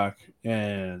TikTok,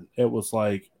 and it was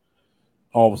like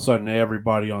all of a sudden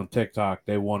everybody on TikTok,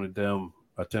 they wanted them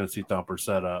a Tennessee Thumper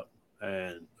setup,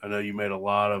 and I know you made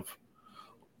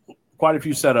quite a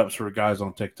few setups for guys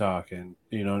on TikTok, and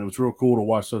and it was real cool to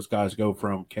watch those guys go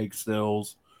from cake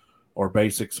stills or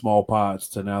basic small pots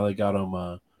to now they got them.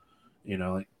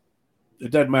 Like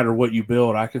it doesn't matter what you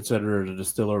build. I consider it a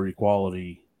distillery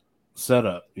quality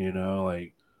setup.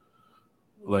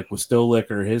 Like with still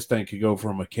liquor, his thing could go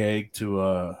from a keg to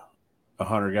a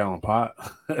 100-gallon pot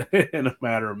in a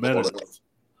matter of minutes.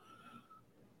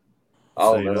 I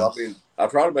don't know. I mean, I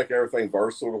try to make everything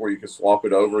versatile where you can swap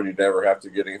it over and you never have to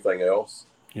get anything else.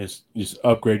 Just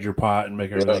upgrade your pot and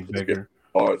make everything bigger.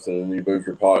 Pots, and then you move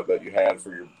your pot that you had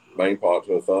for your main pot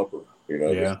to a Thumper.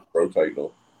 Just rotate them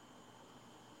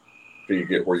till you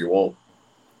get where you want.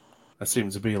 That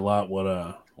seems to be a lot what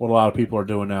a lot of people are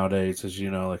doing nowadays. Is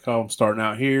like, oh, I'm starting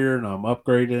out here and I'm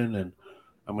upgrading and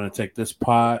I'm going to take this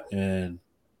pot and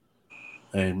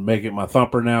make it my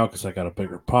Thumper now because I got a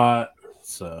bigger pot.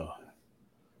 So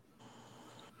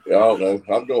yeah, I don't know.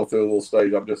 I'm going through a little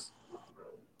stage.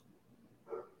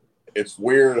 It's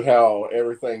weird how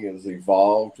everything has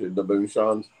evolved in the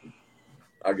moonshine,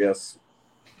 I guess,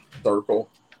 circle.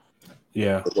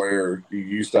 Yeah. Where you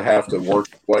used to have to work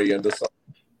your way into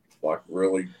something, like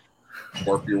really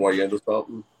work your way into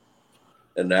something.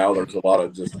 And now there's a lot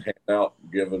of just handout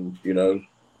given,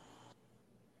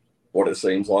 what it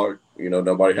seems like.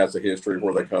 Nobody has a history of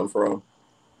where they come from.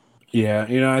 Yeah,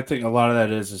 I think a lot of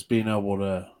that is being able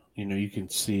to, you can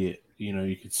see it.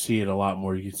 You can see it a lot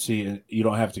more. You can see it. You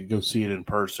don't have to go see it in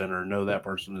person or know that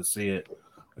person to see it.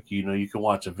 Like, you can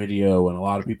watch a video, and a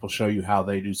lot of people show you how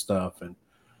they do stuff, and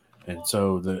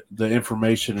so the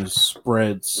information is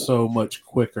spread so much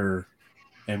quicker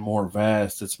and more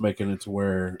vast. It's making it to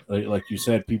where, like you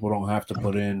said, people don't have to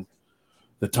put in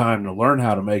the time to learn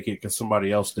how to make it because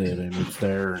somebody else did, and it's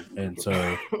there. And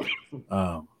so,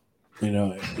 to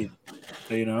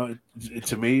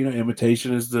me,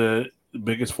 imitation is the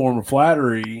biggest form of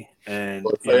flattery. And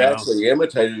if they actually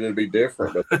imitated it, it'd be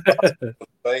different. But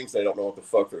things they don't know what the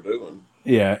fuck they're doing.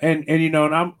 Yeah, and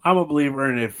I'm a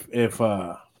believer in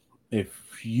if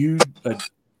you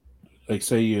like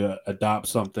say you adopt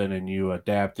something and you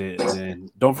adapt it,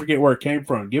 and don't forget where it came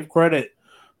from. Give credit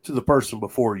to the person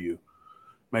before you.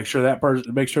 Make sure that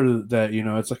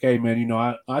it's like, hey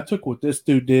man, I took what this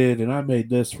dude did and I made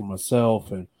this for myself,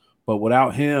 but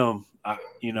without him, I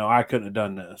couldn't have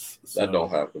done this. So, that don't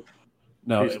happen.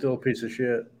 No, he's still a piece of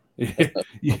shit.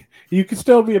 You can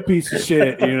still be a piece of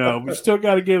shit, but you still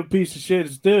got to give a piece of shit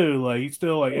his due. Like he's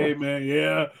still like, hey man,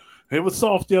 yeah, it was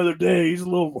soft the other day. He's a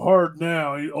little hard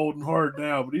now. He's old and hard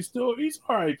now, but he's all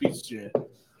right, piece of shit.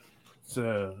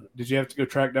 So, did you have to go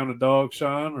track down the dog,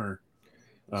 Sean, or?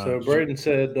 So Braden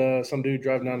said some dude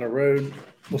driving down the road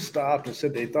was stopped and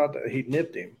said they thought that he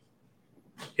nipped him,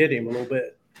 hit him a little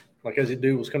bit. Like as the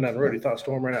dude was coming down the road, he thought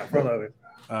Storm ran out in front of him.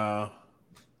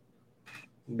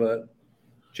 But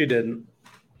she didn't.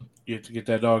 You have to get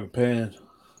that dog in pen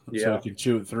so it can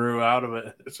chew it through out of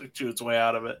it. So chew its way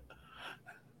out of it.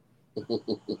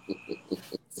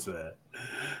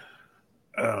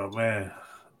 Oh man,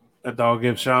 that dog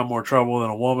gives Sean more trouble than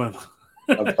a woman.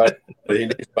 He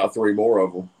needs about 3 more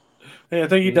of them. Yeah, I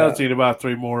think he does need about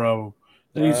 3 more of them.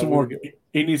 He needs some more.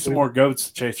 He needs some more goats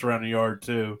to chase around the yard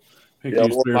too. He could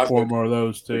use 3 or 4 more of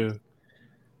those too.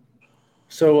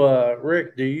 So,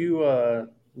 Rick, do you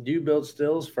build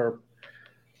stills for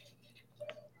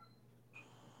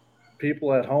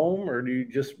people at home, or do you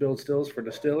just build stills for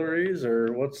distilleries,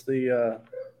 or what's the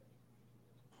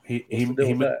He what's the deal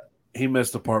with that? he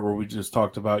missed the part where we just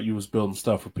talked about you was building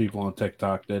stuff for people on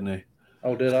TikTok, didn't he?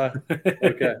 Oh, did I?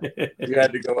 Okay. You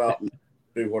had to go out and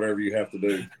do whatever you have to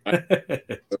do. Had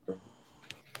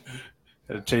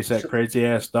to chase that crazy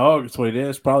ass dog. That's what it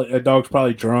is. Probably that dog's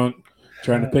probably drunk,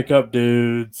 trying to pick up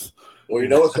dudes. Well, you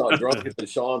know it's not drunk. It's at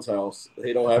Sean's house.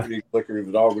 He don't have any liquor.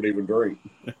 The dog would even drink.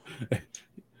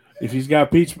 If he's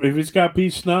got peach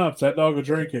schnapps, that dog will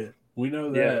drink it. We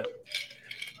know that.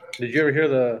 Did you ever hear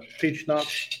the peach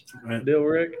schnapps deal,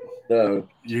 Rick? No.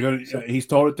 He's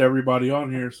told it to everybody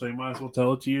on here, so you might as well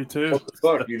tell it to you too. What the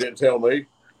fuck? You didn't tell me.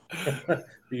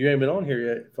 You ain't been on here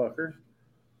yet, fucker.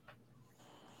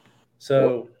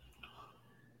 So,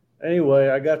 anyway,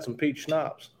 I got some peach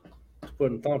schnapps to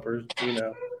put in Thumpers,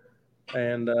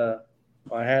 and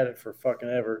I had it for fucking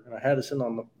ever, and I had it sitting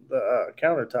on the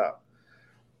countertop.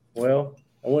 Well,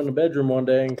 I went in the bedroom one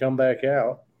day and come back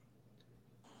out.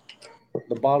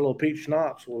 The bottle of peach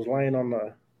schnapps was laying on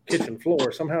the kitchen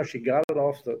floor. Somehow she got it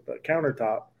off the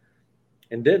countertop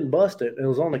and didn't bust it. It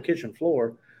was on the kitchen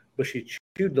floor, but she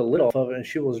chewed the lid off of it, and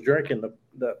she was drinking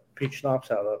the peach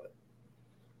schnapps out of it.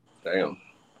 Damn.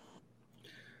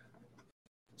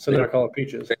 So now I call it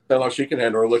peaches. Sounds like she can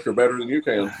handle her liquor better than you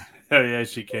can. Oh yeah,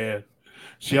 she can.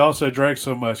 She also drank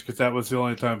so much because that was the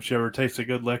only time she ever tasted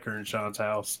good liquor in Sean's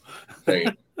house.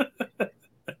 Damn.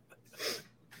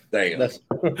 Damn.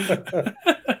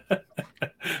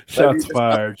 Shots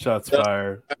fired. Shots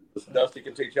fired. Dusty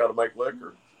can teach you how to make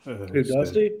liquor. Who,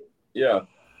 Dusty? Yeah.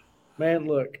 Man,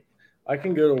 look, I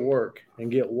can go to work and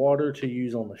get water to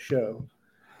use on the show,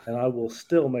 and I will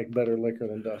still make better liquor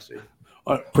than Dusty.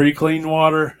 Pretty clean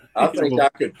water. I think I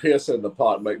could piss in the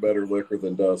pot and make better liquor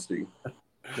than Dusty.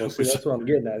 Well, see, that's what I'm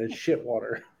getting at. It's shit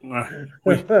water.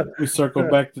 We circled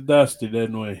back to Dusty,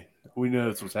 didn't we? We knew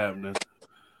this was happening.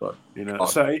 But,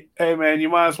 So, hey, man, you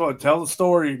might as well tell the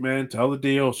story, man. Tell the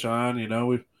deal, Sean.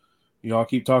 You all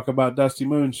keep talking about Dusty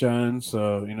Moonshine,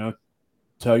 so,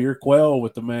 tell your quell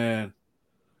with the man.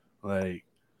 Like,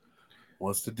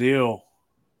 what's the deal?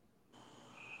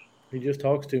 He just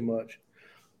talks too much.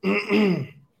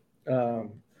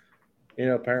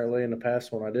 Apparently in the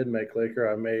past when I did make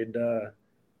liquor, I made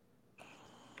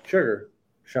sugar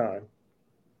shine.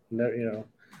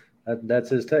 That's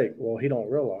his take. Well, he don't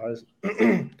realize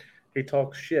he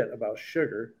talks shit about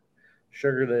sugar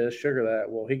this, sugar that.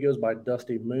 Well, he goes by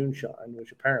Dusty Moonshine,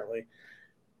 which apparently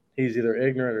he's either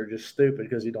ignorant or just stupid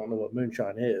because he don't know what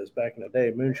moonshine is. Back in the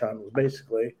day, moonshine was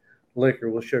basically liquor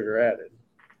with sugar added.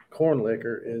 Corn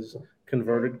liquor is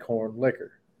converted corn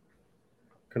liquor.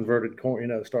 Converted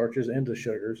corn, starches into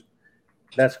sugars.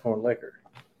 That's corn liquor.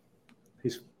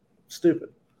 He's stupid,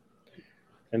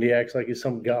 and he acts like he's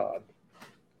some god.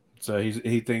 So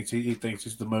he thinks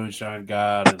he's the moonshine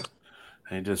god,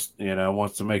 and just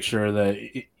wants to make sure that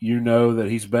that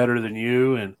he's better than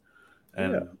you, and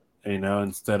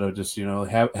instead of just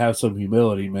have some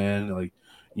humility, man. Like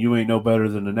you ain't no better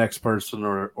than the next person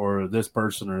or this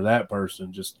person or that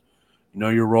person. Just know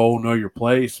your role, know your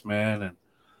place, man,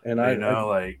 and I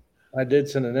did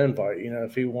send an invite.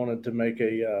 If he wanted to make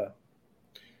if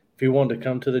he wanted to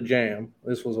come to the jam,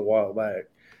 this was a while back.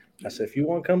 I said, if you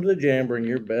want to come to the jam, bring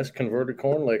your best converted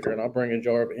corn liquor, and I'll bring a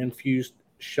jar of infused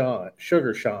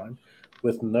sugar shine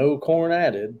with no corn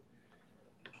added.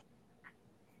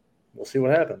 We'll see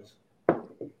what happens.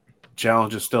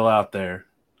 Challenge is still out there.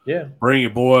 Yeah. Bring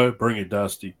it, boy. Bring it,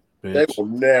 Dusty. Bitch. They will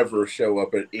never show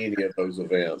up at any of those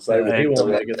events. He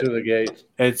won't make it through the gates.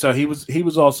 And so he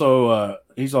was also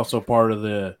he's also part of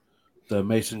the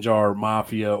Mason Jar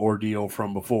Mafia ordeal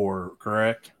from before,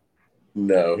 correct?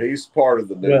 No, he's part of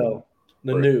the new. Well,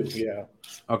 the new, yeah.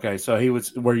 Okay, so he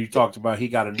was where you talked about he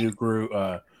got a new group.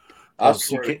 CK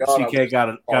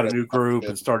got a new group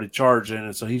and started charging,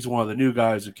 and so he's one of the new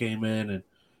guys that came in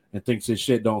and thinks his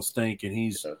shit don't stink, and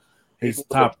he's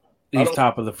top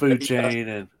of the food chain.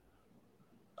 And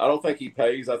I don't think he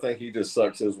pays. I think he just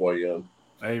sucks his way in.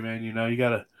 Hey man, you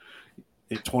gotta.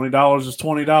 $20 is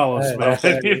 $20, man.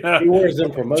 He wears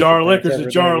them promotion. Jar of liquor is a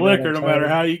jar of liquor, no matter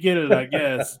how you get it, I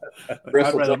guess. I'd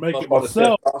rather make it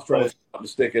myself. To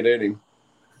stick it in him.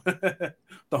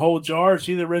 The whole jar. Is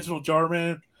he the original jar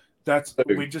man?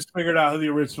 We just figured out who the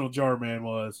original jar man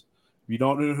was. If you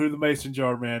don't know who the Mason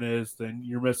Jar Man is, then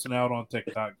you're missing out on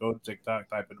TikTok. Go to TikTok,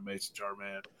 type in the Mason Jar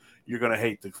Man. You're gonna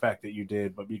hate the fact that you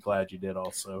did, but be glad you did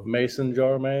also. Mason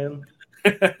Jar Man.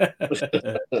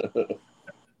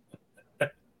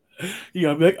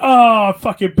 You're gonna be like, oh,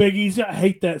 fucking Biggies, I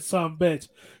hate that son of a bitch.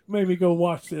 Made me go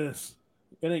watch this.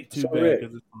 It ain't too bad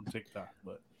because it's on TikTok,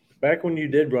 but Back when you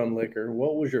did run liquor,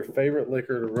 what was your favorite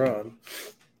liquor to run?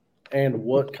 And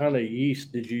what kind of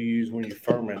yeast did you use when you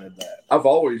fermented that? I've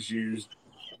always used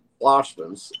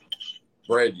Fleischmann's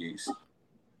bread yeast.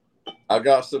 I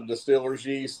got some distiller's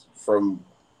yeast from,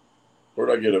 where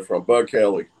did I get it from? Bud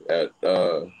Kelly at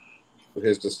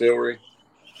his distillery.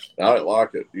 I didn't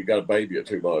like it. You got to baby it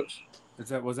too much.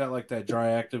 Was that like that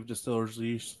dry active distiller's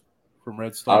yeast from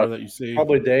Red Star that you see?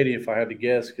 Probably Daddy, if I had to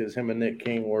guess, because him and Nick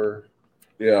King were.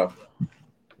 Yeah.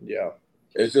 Yeah.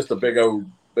 It's just a big old.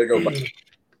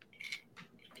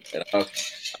 And I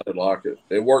didn't like it.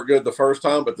 It worked good the first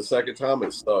time, but the second time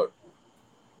it stuck.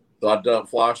 So I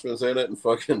dumped Fleischmann's in it and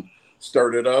fucking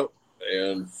stirred it up.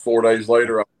 And 4 days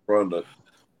later, I run it.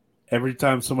 Every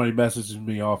time somebody messages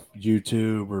me off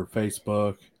YouTube or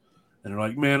Facebook, and they're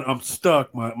like, "Man, I'm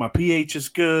stuck. My pH is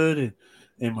good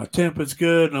and my temp is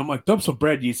good," and I'm like, "Dump some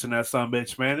bread yeast in that son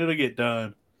bitch, man. It'll get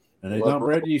done." And they dump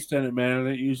bread yeast in it, man, and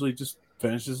it usually just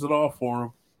finishes it off for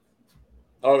them.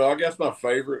 Oh no, I guess my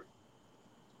favorite.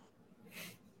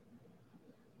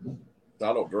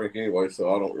 I don't drink anyway,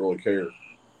 so I don't really care.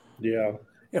 Yeah.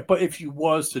 Yeah, but if you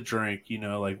was to drink,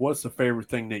 like what's the favorite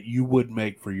thing that you would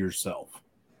make for yourself?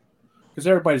 Because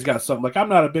everybody's got something. Like I'm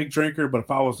not a big drinker, but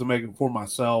if I was to make it for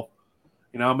myself,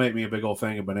 I'll make me a big old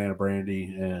thing of banana brandy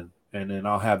and then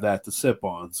I'll have that to sip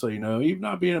on. So, even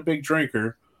not being a big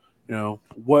drinker,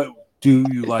 what do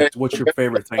you like? What's your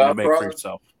favorite thing to make for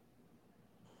yourself?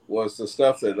 Was the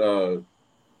stuff that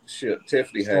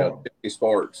Tiffany had, Tiffany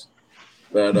Sparks.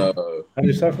 That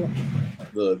honeysuckle?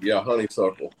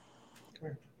 Honeysuckle.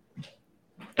 Okay.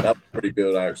 That was pretty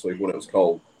good actually when it was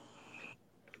cold.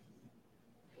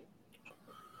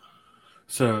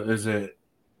 So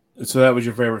that was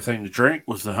your favorite thing to drink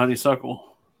was the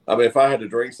honeysuckle? I mean, if I had to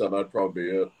drink something, that'd probably be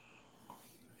it.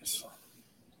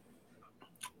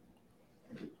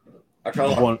 I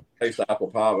kind of like the taste of apple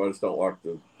pie, but I just don't like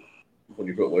when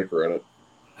you put liquor in it.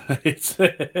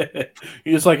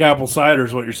 You just like apple cider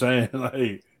is what you're saying.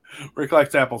 Like, Rick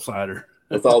likes apple cider.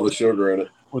 With all the sugar in it.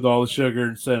 With all the sugar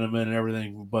and cinnamon and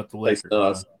everything but the liquor.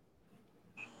 Nice.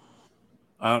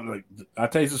 I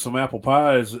tasted some apple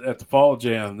pies at the Fall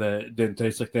Jam that didn't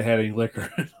taste like they had any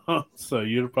liquor. So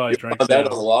you'd probably drink that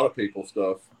on a lot of people's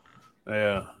stuff.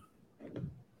 Yeah.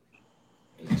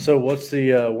 So what's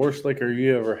the worst liquor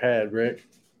you ever had, Rick?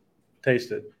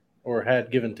 Tasted or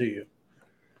had given to you?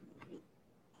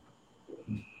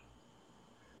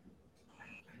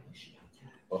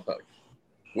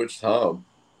 Which time?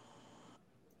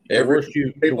 The worst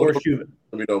you.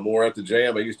 More at the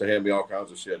jam. They used to hand me all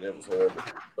kinds of shit, and it was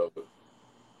horrible.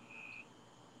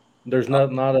 There's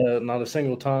not a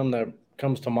single time that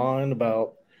comes to mind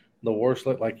about the worst,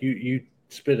 like you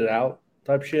spit it out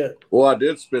type shit. Well, I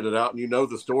did spit it out, and you know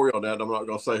the story on that. I'm not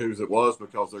going to say whose it was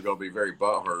because they're going to be very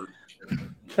butthurt.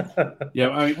 Yeah,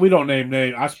 I mean, we don't name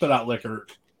names. I spit out liquor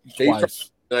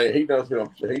twice. He knows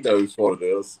what it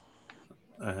is.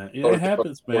 It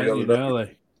happens,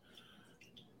 man.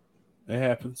 It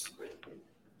happens.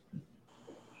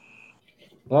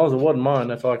 As long as it wasn't mine,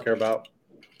 that's all I care about.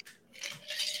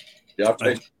 Yeah, I've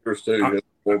tasted yours too.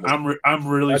 I'm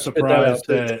really surprised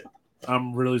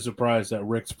that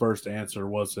Rick's first answer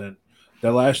wasn't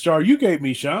the last jar you gave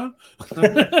me, Sean.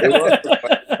 It was.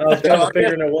 I was kind of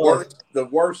figuring it was. The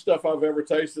worst stuff I've ever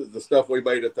tasted is the stuff we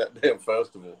made at that damn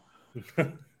festival.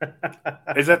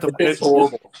 Is that it's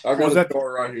horrible? I got a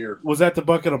jar right here. Was that the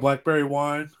bucket of blackberry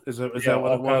wine? Is that what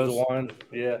it was? Of wine.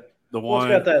 Yeah. The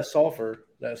wine. It's got that sulfur.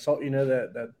 That salt,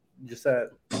 that just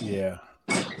that. Yeah.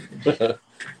 High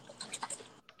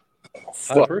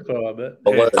fructose, I bet.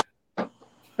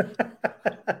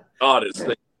 God, it's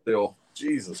still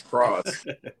Jesus Christ.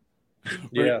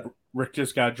 Yeah. Rick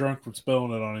just got drunk from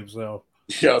spilling it on himself.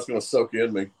 Yeah, it's gonna soak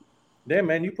in me. Damn,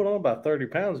 man, you put on about 30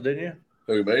 pounds, didn't you?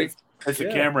 Who, me? It's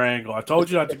a camera angle. I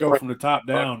told you not to go from the top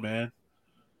down, man.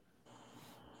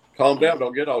 Calm down.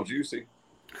 Don't get all juicy.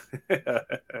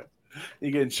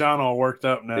 You're getting Sean all worked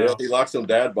up now. Yeah, he likes some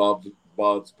dad bods,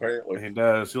 apparently. He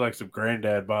does. He likes some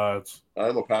granddad bods.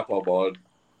 I'm a papa bod.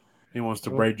 He wants to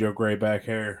braid your gray back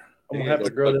hair. I'm going to have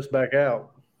to grow this back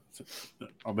out.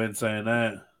 I've been saying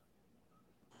that.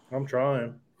 I'm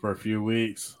trying. For a few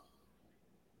weeks.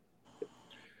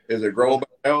 Is it growing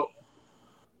back out?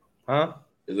 Huh?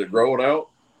 Is it growing out?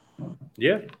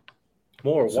 Yeah.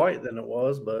 More white than it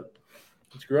was, but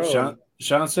it's growing.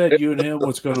 Sean said you and him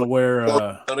was going to wear.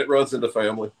 It runs in the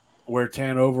family. Wear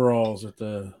tan overalls at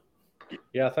the.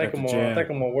 Yeah, I think I'm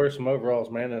gonna wear some overalls,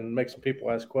 man, and make some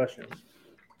people ask questions.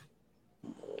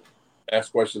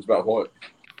 Ask questions about what?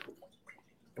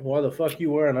 Why the fuck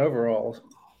you wearing overalls?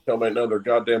 Tell me none of their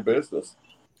goddamn business.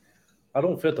 I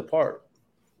don't fit the part.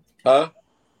 Huh?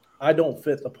 I don't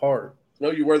fit the part.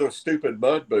 No, you wear those stupid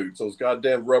mud boots, those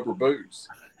goddamn rubber boots.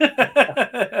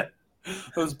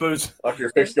 Those boots. Like you're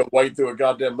fixing to wade through a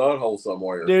goddamn mud hole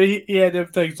somewhere. Dude, he had them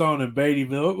things on in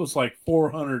Beattyville. It was like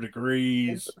 400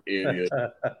 degrees. Idiot.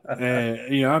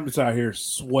 And, I'm just out here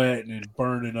sweating and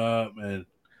burning up. And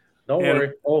Don't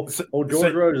worry. Old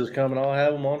George Rose is coming. I'll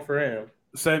have him on for him.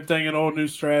 Same thing in old New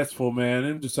Strathville, man.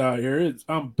 I'm just out here.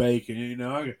 I'm baking,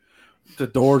 I got the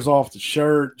doors off the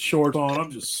shirt, shorts on.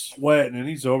 I'm just sweating. And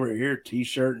he's over here,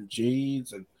 T-shirt and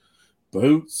jeans and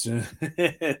boots and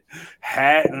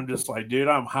hat. And I'm just like, dude,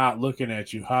 I'm hot looking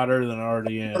at you, hotter than I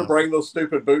already am. You want to bring those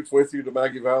stupid boots with you to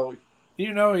Maggie Valley? He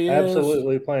is.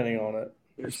 Absolutely planning on it.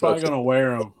 He's probably going to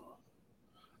wear them.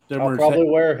 I'll probably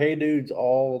wear Hey Dudes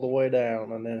all the way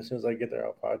down, and then as soon as I get there,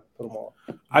 I'll probably put them on.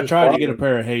 I tried to get a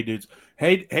pair of Hey Dudes.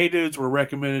 Hey Dudes were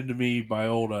recommended to me by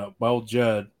old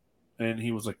Judd, and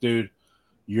he was like, dude,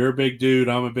 you're a big dude.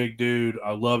 I'm a big dude.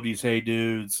 I love these Hey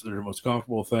Dudes. They're the most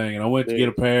comfortable thing. And I went to get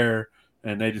a pair,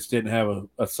 and they just didn't have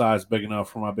a size big enough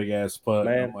for my big ass foot.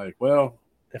 Man, I'm like, well,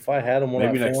 if I had them when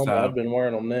maybe I filmed, I'd been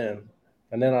wearing them then,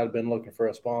 and then I'd been looking for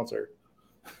a sponsor.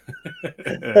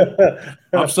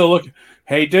 I'm still looking.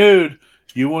 Hey, dude,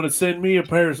 you want to send me a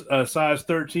pair of size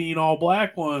 13 all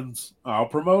black ones? I'll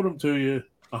promote them to you.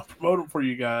 I'll promote them for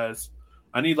you guys.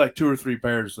 I need like 2 or 3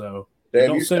 pairs though.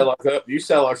 Damn, you sound like that. You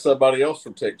sound like somebody else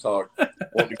from TikTok.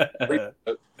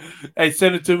 Hey,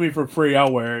 send it to me for free.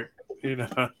 I'll wear it.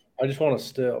 I just want a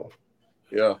still.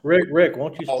 Yeah, Rick, why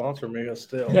don't you sponsor me a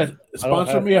still? Yeah,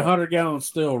 sponsor me 100-gallon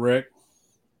still, Rick.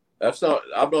 I'm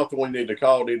not the one you need to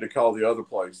call. I need to call the other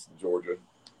place in Georgia.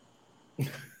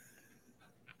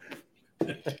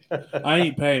 I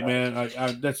ain't paying, man.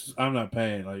 I'm not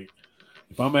paying. Like,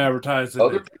 if I'm advertising,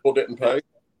 other people didn't pay.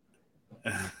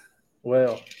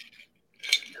 Well,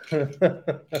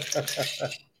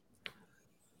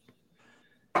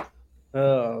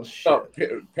 oh shit!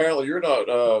 Apparently, you're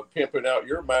not pimping out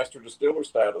your master distiller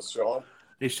status, Sean.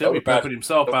 He should be pimping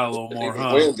himself out a little more,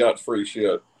 huh? Win got free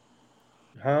shit.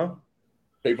 Huh?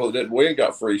 People that didn't win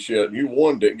got free shit, and you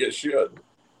won didn't get shit.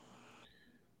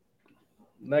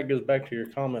 And that goes back to your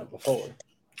comment before.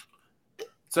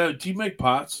 So, do you make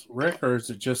pots, Rick, or is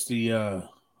it just the?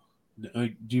 Do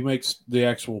you make the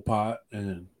actual pot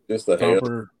and just the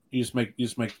thumper? Head. You just make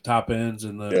the top ends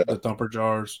and the thumper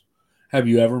jars. Have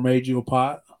you ever made you a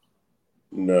pot?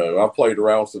 No, I played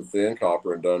around with some thin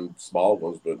copper and done small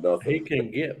ones, but nothing. He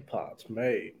can get pots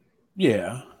made.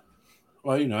 Yeah.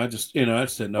 Well, I just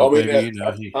didn't know. Maybe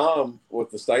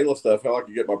with the stainless stuff, how I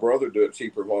could get my brother to do it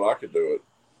cheaper than what I could do it.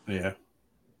 Yeah.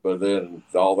 But then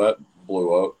all that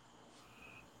blew up.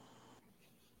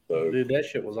 So, dude, that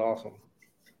shit was awesome.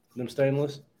 Them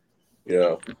stainless?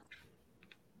 Yeah.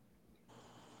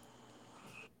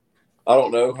 I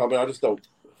don't know. I mean, I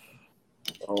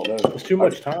don't know. It's too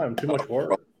much time, too much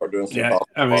work. Yeah,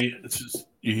 I mean, it's just,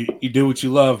 you do what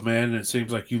you love, man. And it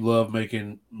seems like you love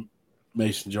making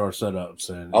mason jar setups.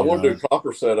 And I want to do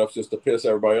copper setups just to piss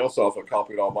everybody else off and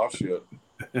copied all my shit.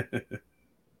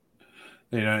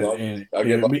 And I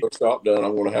get my shop done.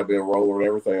 I'm going to have me a roller and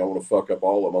everything. I want to fuck up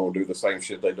all of them. I want to do the same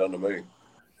shit they done to me.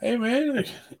 Hey, man,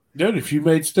 dude, if you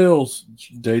made stills,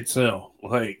 they'd sell.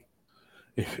 Like,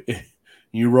 if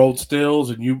you rolled stills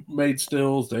and you made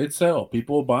stills, they'd sell.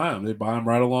 People will buy them. They buy them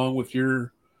right along with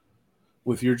your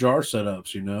jar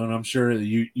setups, And I'm sure that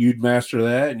you'd master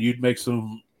that, and you'd make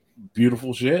some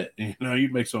beautiful shit.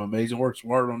 You'd make some amazing works of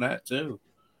art on that too.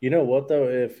 You know what though?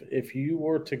 If you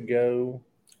were to go,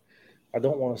 I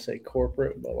don't want to say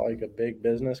corporate, but like a big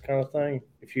business kind of thing.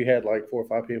 If you had like 4 or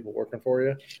 5 people working for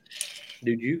you,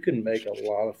 dude, you can make a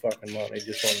lot of fucking money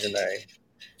just on your name.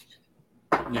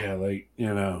 Yeah,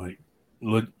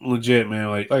 legit, man.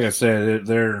 Like I said,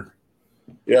 they're.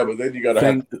 Yeah, but then you got to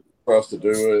have trust to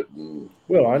do it. And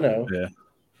well, I know. Yeah.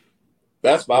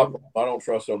 That's my problem. I don't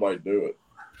trust somebody to do it.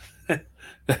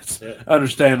 That's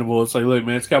understandable. It's like, look,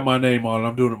 man, it's got my name on it.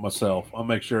 I'm doing it myself. I'll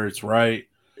make sure it's right.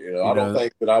 I don't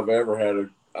think that I've ever had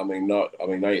I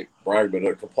ain't bragging,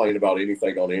 but a complaint about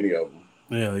anything on any of them.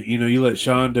 Yeah, you let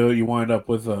Sean do it, you wind up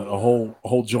with a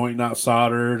whole joint not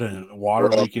soldered and water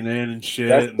leaking in and shit.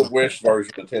 That's the Wish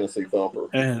version of Tennessee Thumper.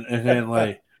 And then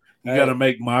like you got to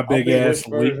make my big ass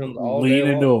lean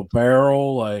into a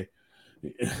barrel, like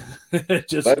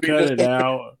just cut it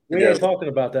out. We ain't talking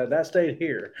about that. That stayed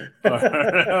here.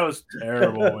 That was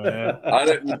terrible, man. I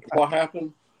didn't. What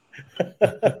happened?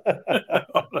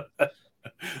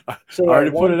 So I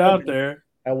already put it out there.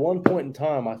 At one point in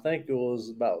time, I think it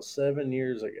was about 7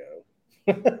 years ago,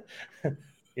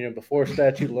 before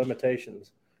statute of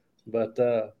limitations. But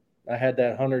I had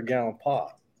that 100-gallon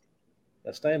pot,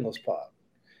 that stainless pot.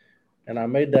 And I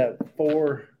made that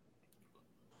 4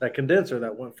 that condenser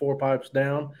that went 4 pipes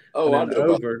down Oh, I and know then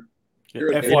about over.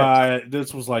 You're an FYI,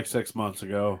 this was like 6 months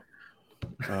ago.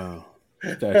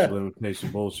 Statute of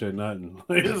limitation bullshit, nothing.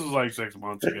 This was like 6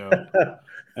 months ago.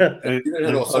 And, You didn't have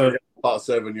and no so 100 about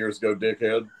 7 years ago,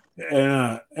 dickhead.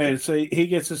 and so he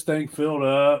gets this thing filled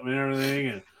up and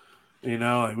everything, and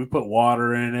like we put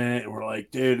water in it, and we're like,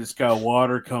 dude, it's got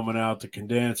water coming out to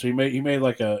condense. So he made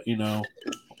like a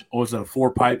what was it, a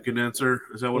 4-pipe condenser?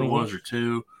 Is that what it was, or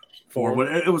 2, 4? But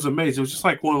it was amazing. It was just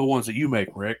like one of the ones that you make,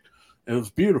 Rick. It was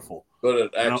beautiful. But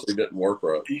it actually didn't work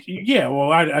right. Yeah,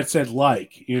 well, I said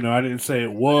like, I didn't say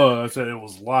it was. I said it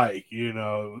was like, it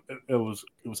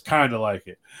was kind of like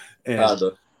it.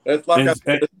 Kinda. It's like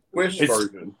a Wish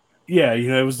version. Yeah,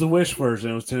 it was the Wish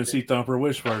version. It was Tennessee Thumper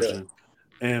Wish version.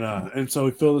 Yeah. And so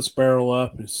we fill this barrel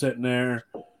up and sitting there,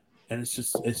 and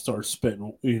it starts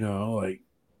spitting, like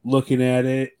looking at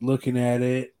it,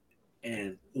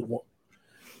 and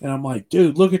I'm like,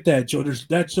 dude, look at that, Joe.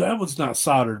 That was not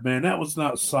soldered, man. That was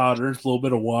not soldered. There's a little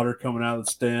bit of water coming out of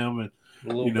the stem, and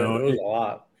a little bit. It was a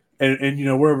lot.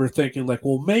 And we're thinking like,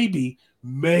 well, maybe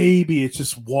it's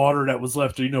just water that was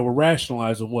left. We're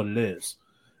rationalizing what it is.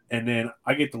 And then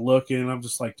I get to look and I'm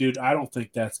just like, dude, I don't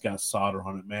think that's got solder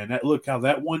on it, man. Look how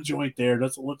that one joint there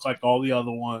doesn't look like all the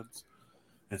other ones.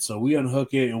 And so we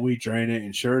unhook it and we drain it,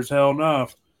 and sure as hell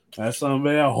enough, that's something.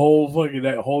 That whole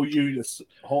unit,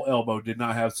 whole elbow did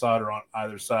not have solder on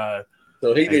either side.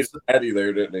 So he needed daddy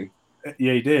there, didn't he?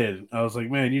 Yeah, he did. I was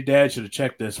like, man, your dad should have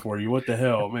checked this for you. What the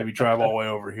hell? Maybe drive all the way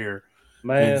over here.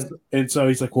 Man. And so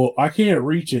he's like, well, I can't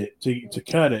reach it to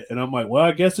cut it. And I'm like, well,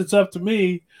 I guess it's up to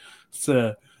me.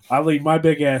 So I leave my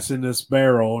big ass in this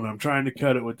barrel, and I'm trying to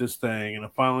cut it with this thing, and I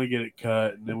finally get it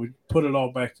cut, and then we put it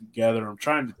all back together. I'm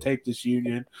trying to tape this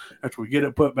union after we get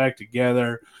it put back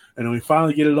together, and then we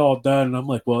finally get it all done, and I'm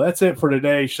like, well, that's it for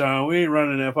today, Sean. We ain't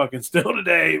running that fucking still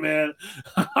today, man.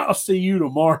 I'll see you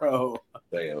tomorrow.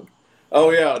 Damn.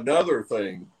 Oh, yeah, another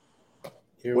thing.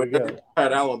 Here we go.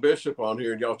 Had Alan Bishop on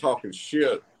here, and y'all talking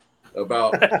shit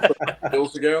about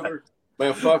bills together.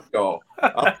 Man, fuck y'all.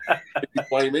 You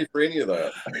blame me for any of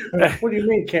that. What do you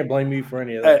mean can't blame me for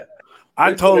any of that?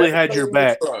 I totally had your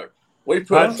back. We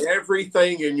put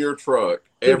everything in your truck.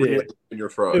 Everything in your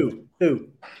truck. Who?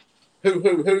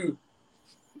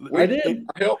 I did.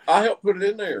 I helped put it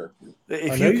in there.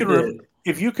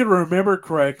 If you can remember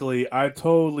correctly, I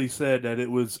totally said that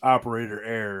it was operator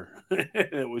error.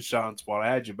 It was Sean's fault.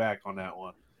 I had your back on that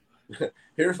one.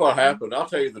 Here's what happened. I'll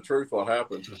tell you the truth what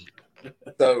happened.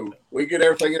 So we get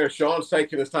everything in there. Sean's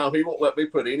taking his time. He won't let me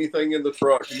put anything in the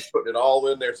truck. He's putting it all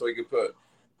in there so he can put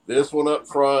this one up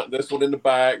front, this one in the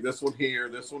back, this one here,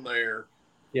 this one there.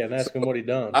 Yeah, and ask him what he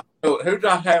done. Who did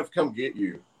I have come get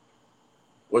you?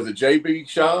 Was it JB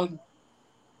Sean?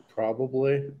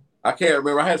 Probably. I can't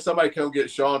remember. I had somebody come get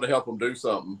Sean to help him do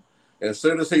something. And as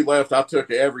soon as he left, I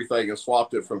took everything and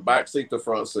swapped it from back seat to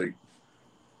front seat.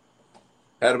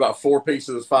 Had about 5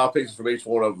 pieces from each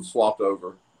one of them swapped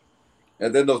over.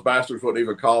 And then those bastards wouldn't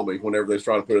even call me whenever they was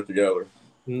trying to put it together.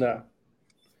 No.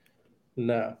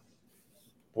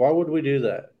 Why would we do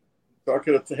that? So I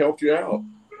could have helped you out.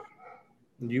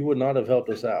 You would not have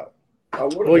helped us out. I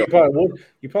would have. Well, you probably would.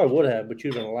 You probably would have, but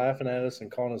you'd been laughing at us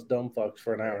and calling us dumb fucks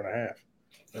for an hour and a half.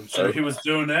 I'm sure he was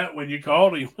doing that when you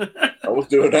called him. I was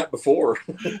doing that before.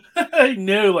 He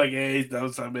knew, like, hey, he's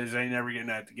done something. He ain't never getting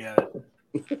that together.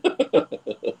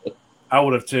 I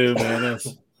would have too, man.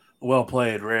 That's well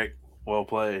played, Rick. Well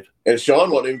played. And Sean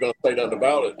wasn't even going to say nothing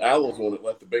about it. Alan's one that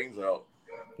let the beans out.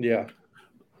 Yeah.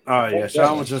 Oh, yeah.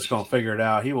 Sean was just going to figure it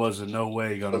out. He was in no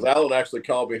way going to. Because Alan actually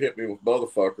called me and hit me with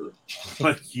motherfucker.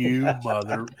 You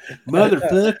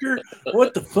motherfucker.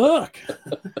 What the fuck?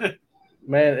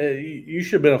 Man, you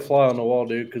should have been a fly on the wall,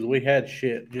 dude, because we had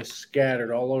shit just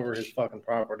scattered all over his fucking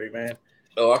property, man.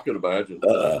 Oh, I could imagine.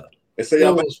 And see,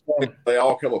 they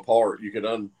all come apart. You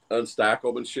can unstack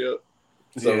them and shit.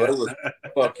 So there was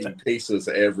fucking pieces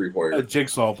everywhere. A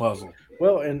jigsaw puzzle.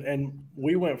 Well, and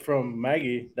we went from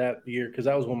Maggie that year, because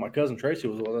that was when my cousin Tracy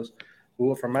was with us. We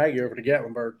went from Maggie over to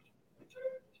Gatlinburg.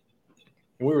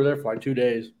 And we were there for like 2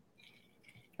 days.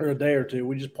 Or a day or two.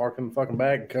 We just parked in the fucking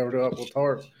bag and covered it up with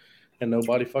tarps. And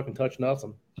nobody fucking touched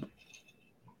nothing.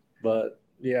 But,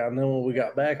 yeah, and then when we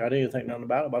got back, I didn't even think nothing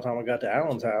about it by the time I got to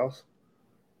Alan's house.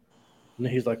 And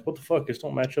he's like, what the fuck? This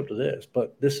don't match up to this.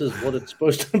 But this is what it's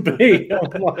supposed to be.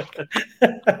 I'm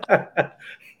like,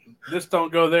 this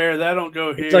don't go there. That don't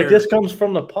go here. It's like, this comes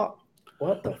from the pot.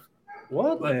 What?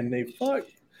 And they fuck.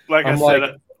 Like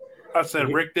I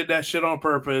said, Rick did that shit on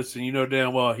purpose. And you know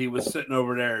damn well he was sitting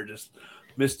over there just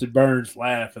Mr. Burns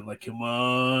laughing like, come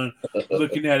on,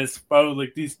 looking at his phone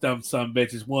like these dumb son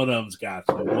bitches. One of them's got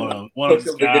to. One of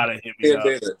them's got to hit me 10 up.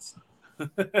 minutes.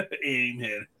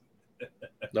 Amen.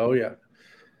 Oh yeah.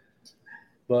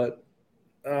 But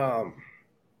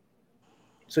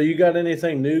so you got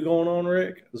anything new going on,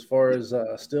 Rick, as far as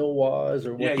still wise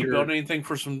or what? Yeah, you you're... building anything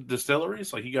for some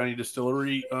distilleries? Like you got any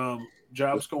distillery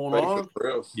jobs going Thanks on? for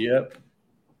Chris. Yep.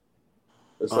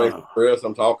 This thing for Chris.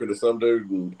 I'm talking to some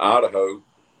dude in Idaho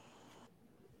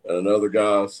and another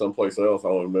guy someplace else. I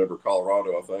don't remember,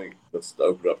 Colorado, I think, that's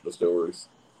opened up distilleries.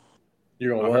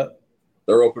 You're on what?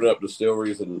 They're opening up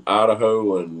distilleries in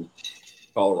Idaho and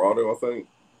Colorado, I think.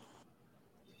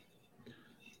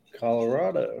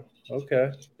 Colorado.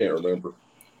 Okay. Can't remember.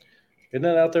 Isn't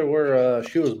that out there where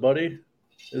she was buddy?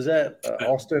 Is that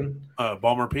Austin?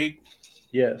 Balmer Peak?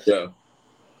 Yes. Yeah.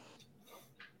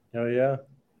 Oh, yeah.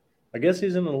 I guess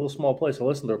he's in a little small place. I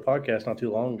listened to their podcast not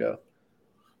too long ago.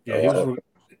 Yeah,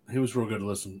 he was real good to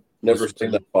listen. Never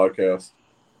seen that podcast.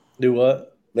 Do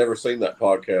what? Never seen that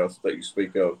podcast that you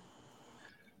speak of.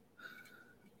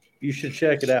 You should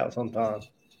check it out sometime.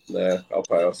 Nah, I'll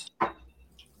pass.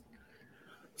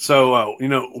 So,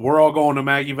 we're all going to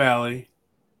Maggie Valley.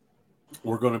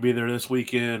 We're going to be there this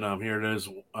weekend. Here it is,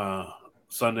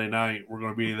 Sunday night. We're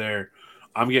going to be there.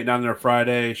 I'm getting down there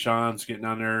Friday. Sean's getting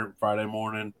down there Friday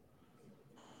morning.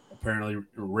 Apparently,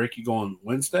 Rick, you going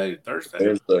Wednesday,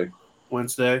 Thursday?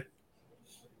 Wednesday.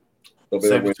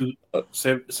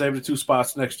 Save the two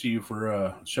spots next to you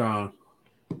for Sean.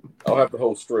 I'll have the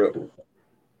whole strip.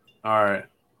 All right.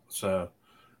 So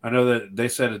I know that they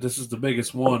said that this is the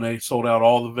biggest one. They sold out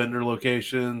all the vendor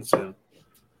locations, and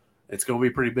it's going to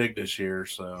be pretty big this year.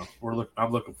 So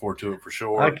I'm looking forward to it for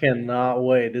sure. I cannot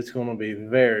wait. It's going to be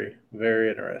very,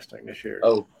 very interesting this year.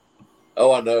 Oh,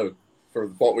 I know. For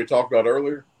what we talked about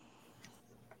earlier.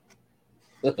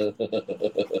 I'm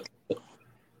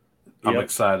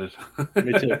excited.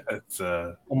 Me too.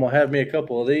 I'm gonna have me a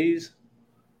couple of these.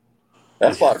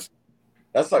 That's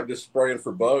like just spraying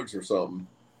for bugs or something.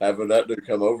 Having that dude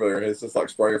come over there, it's just like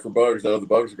spraying for bugs. None of the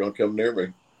bugs are gonna come near me.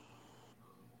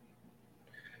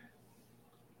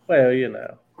 Well,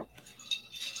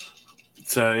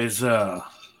 So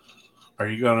are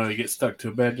you gonna get stuck to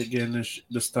a bed again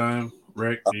this time,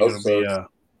 Rick?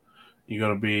 You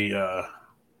gonna be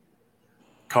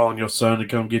calling your son to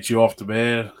come get you off the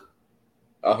bed?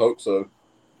 I hope so.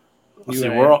 See,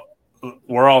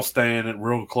 we're all staying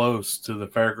real close to the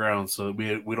fairgrounds, so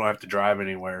we don't have to drive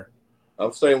anywhere.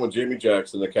 I'm staying with Jimmy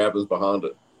Jackson. The cabin's behind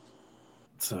it.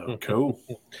 So cool.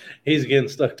 He's getting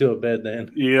stuck to a bed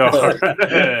then. Yeah.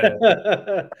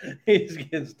 He's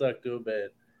getting stuck to a bed.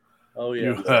 Oh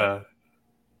yeah.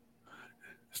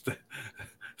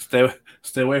 Stay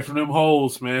away from them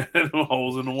holes, man. Them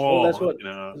holes in the wall. Well, that's what.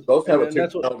 Both have a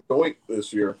 2-pound joint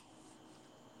this year.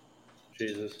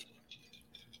 Jesus.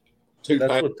 2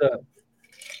 That's pounds. what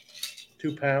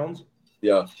 2 pounds?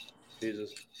 Yeah.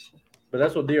 Jesus. But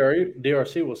that's what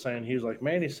DRC was saying. He was like,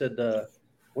 man, he said,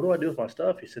 what do I do with my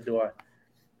stuff? He said,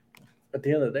 at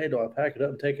the end of the day, do I pack it up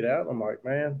and take it out? I'm like,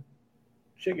 man,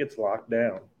 shit gets locked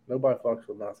down. Nobody fucks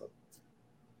with nothing.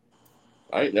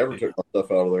 I ain't never took my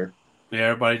stuff out of there. Yeah,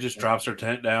 everybody just drops their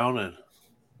tent down and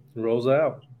rolls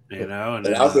out. And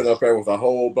I've been up there with a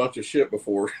whole bunch of shit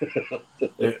before.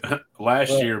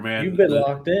 Last year, man. You've been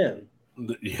locked in.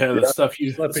 The stuff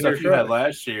you had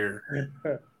last year.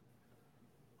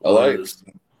 Hell,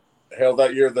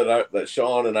 that year that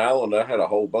Sean and Alan, I had a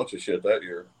whole bunch of shit that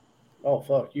year. Oh,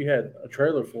 fuck. You had a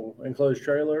trailer full, enclosed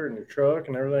trailer and your truck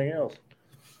and everything else.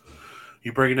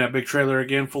 You bringing that big trailer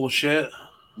again full of shit?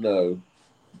 No.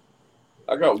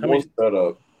 I got one set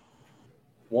up.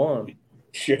 One?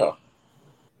 Yeah.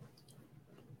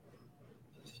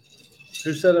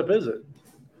 Whose setup is it?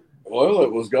 Well,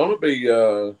 it was going to be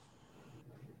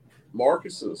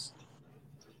Marcus's.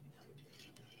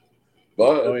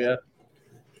 But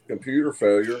computer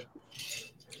failure.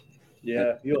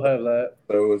 Yeah, you'll have that.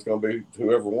 So it's going to be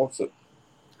whoever wants it.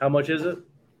 How much is it?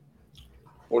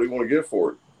 What do you want to get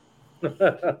for it?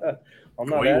 I'm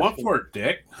not. What do you want for it,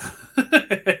 Dick?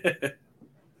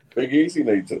 Big Easy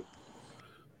needs it.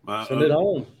 Send it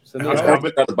home.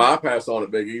 Got the bypass on it,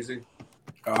 Big Easy.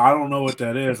 I don't know what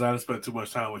that is. I just spent too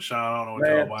much time with Sean. I don't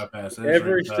know what the bypass is.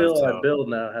 Every still I build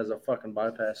now has a fucking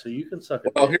bypass, so you can suck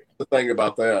it. Well, here's the thing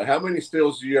about that. How many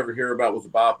stills do you ever hear about with a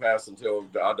bypass until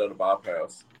I done a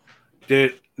bypass?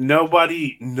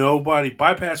 Nobody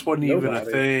bypass wasn't even a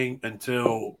thing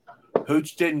until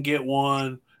Hooch didn't get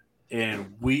one,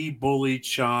 and we bullied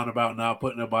Sean about not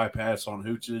putting a bypass on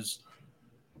Hooch's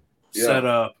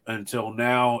setup until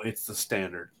now. It's the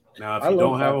standard. Now, if you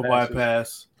don't have a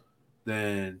bypass,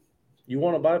 then You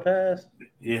want a bypass?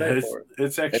 Yeah, Pay for it.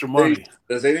 it's extra money.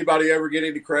 Does anybody ever get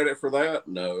any credit for that?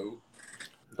 No.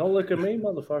 Don't look at me,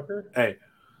 motherfucker. Hey,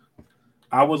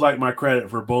 I would like my credit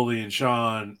for bullying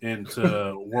Sean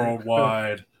into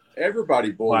worldwide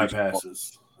Everybody bullies.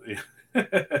 bypasses.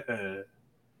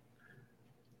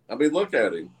 I mean, look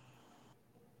at him.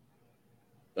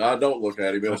 I don't look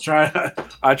at him.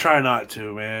 I try not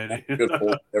to, man. Good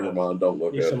point. Never mind. Don't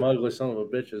look He's at some him. ugly son of a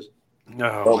bitches.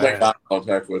 No, Don't make man. eye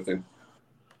contact with him.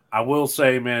 I will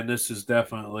say, man, this is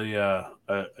definitely a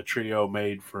trio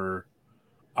made for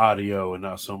audio and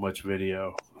not so much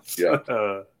video. Yeah.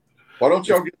 Why don't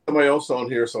y'all get somebody else on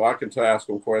here so I can ask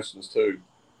them questions too?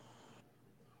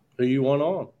 Who you want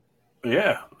on?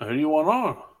 Yeah. Who do you want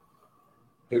on?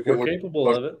 We're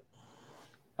capable of it.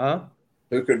 Huh?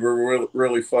 Who could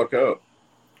really fuck up?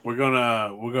 We're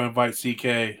gonna invite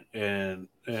CK and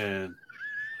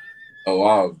Oh,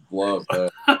 I love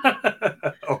that.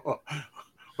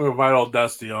 we'll invite old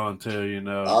Dusty on too. You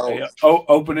know, Hey,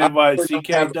 open invite I don't CK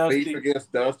have Dusty. beef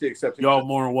against Dusty, except Y'all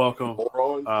more than welcome.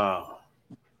 moron.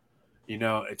 You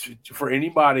know, it's for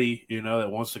anybody, you know, that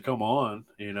wants to come on,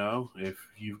 you know, if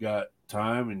you've got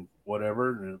time and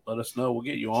whatever, let us know. We'll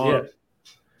get you on. Yeah.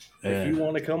 If you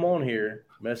want to come on here,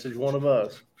 message one of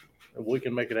us, and we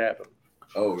can make it happen.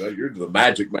 Oh, you're the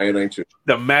magic man, ain't you?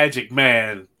 The magic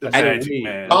man. The magic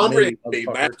man. Tom Rick,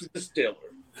 Master Distiller.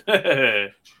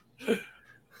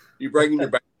 You bringing your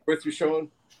banner with you, Sean?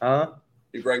 Huh?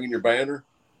 You bringing your banner?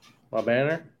 My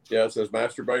banner? Yeah, it says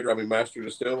Master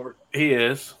Distiller. He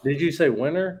is. Did you say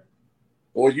winner?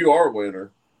 Well, you are a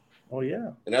winner. Oh,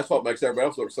 yeah. And that's what makes everybody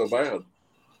else look so bad.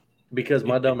 Because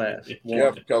my dumb ass.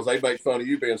 Yeah, because they make fun of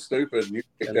you being stupid and you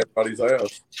kick everybody's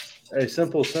ass. Hey,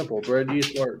 simple. Bread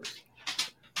yeast works.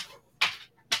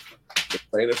 Been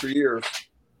saying it for years.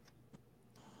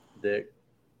 Dick.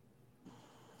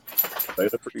 Saying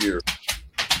it for years.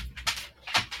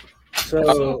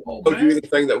 So, told you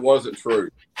anything that wasn't true?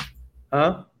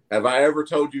 huh? Have I ever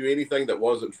told you anything that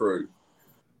wasn't true?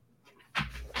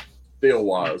 Still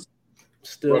was.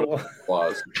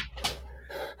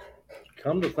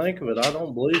 Come to think of it, I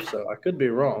don't believe so. I could be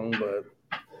wrong, but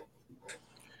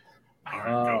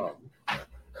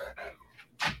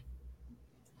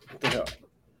what the hell?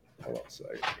 Hold on a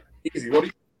second. Easy. What do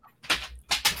you?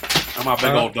 And my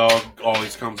big old dog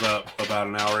always comes up about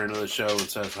an hour into the show and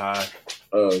says hi.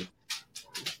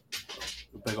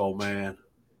 Big old man.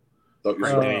 He'll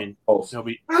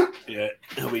be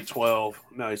 12.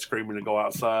 Now he's screaming to go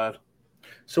outside.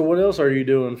 So what else are you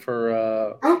doing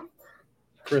for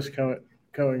Chris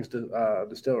Cummings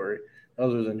distillery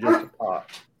other than just a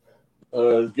pot?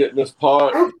 Getting this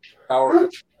pot, power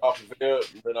off of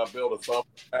it, and then I build a Thumper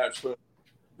attachment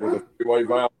with a three-way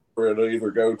valve for it to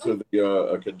either go to the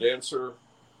a condenser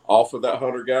off of that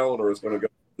 100-gallon, or it's going to go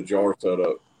to the jar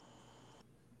setup.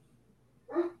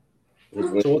 So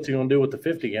what's he going to do with the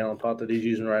 50-gallon pot that he's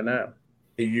using right now?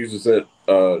 He uses it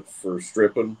for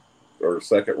stripping or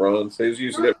second runs. He was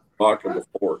using it for vodka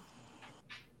before,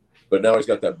 but now he's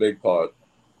got that big pot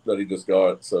that he just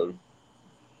got. So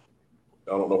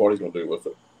I don't know what he's going to do with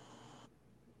it.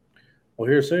 Well,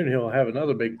 here soon he'll have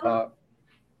another big pot.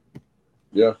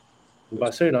 Yeah. And by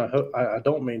soon, I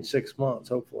don't mean 6 months.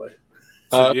 Hopefully.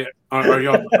 So, yeah. Are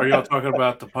y'all talking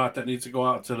about the pot that needs to go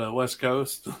out to the West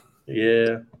Coast?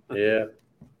 Yeah.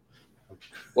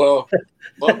 Well,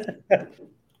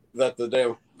 that the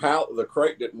damn the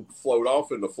crate didn't float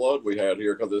off in the flood we had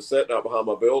here because it's sitting out behind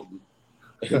my building,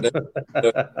 and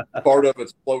part of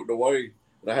it's floating away,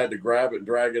 and I had to grab it and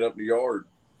drag it up the yard.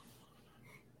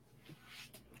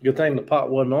 Good thing the pot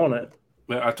wasn't on it.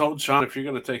 I told Sean, if you're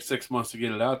going to take 6 months to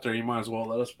get it out there, you might as well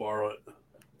let us borrow it.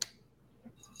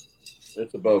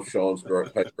 It's above Sean's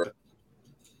paper.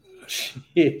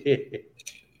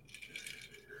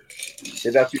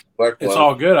 It's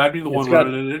all good. I'd be the one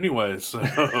running it anyway, so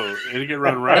it'll get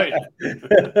run right.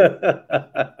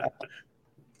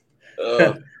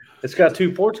 It's got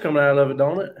 2 ports coming out of it,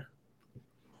 don't it?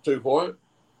 2 what?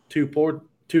 2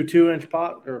 2-inch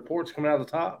pot or ports coming out of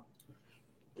the top.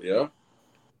 Yeah.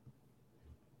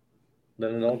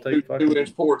 Then it don't take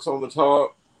 2-inch ports on the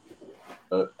top,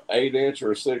 8-inch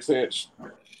or 6-inch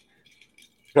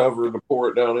cover to pour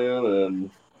it down in, and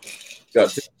got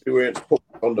 2-inch ports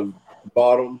on the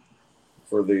bottom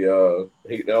for the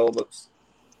heat elements.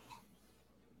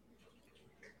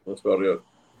 That's about it.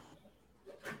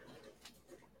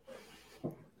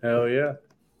 Hell yeah.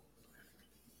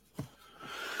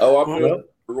 Oh, I'm doing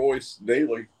Royce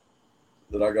daily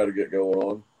that I got to get going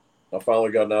on. I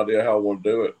finally got an idea how I want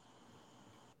to do it.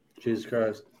 Jesus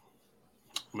Christ.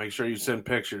 Make sure you send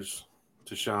pictures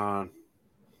to Sean.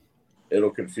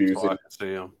 It'll confuse him. I can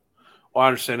see him. Well, I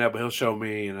understand that, but he'll show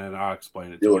me, and then I'll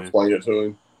explain it to You'll him. explain it to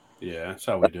him. Yeah, that's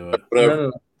how we do it.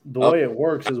 No. The way it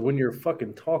works is when you're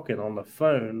fucking talking on the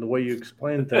phone, the way you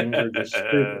explain things are just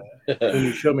stupid. When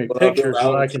you show me pictures,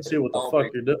 then I can see what the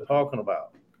fuck you're talking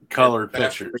about. Colored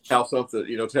pictures. How something,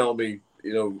 telling me,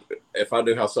 if I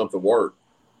knew how something worked,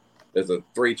 as a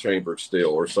 3-chambered steel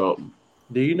or something.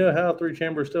 Do you know how a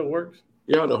 3-chamber still works?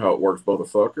 Yeah, I know how it works,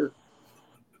 motherfucker.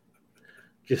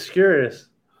 Just curious.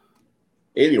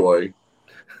 Anyway,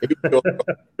 he was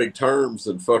big terms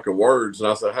and fucking words, and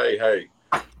I said, hey,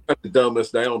 I have to dumb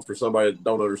this down for somebody that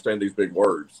don't understand these big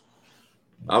words.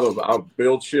 I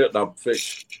build shit and I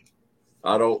fix.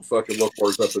 I don't fucking look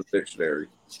words up in the dictionary.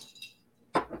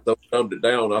 So I dumbed it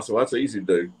down. I said, well, that's easy to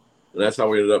do, and that's how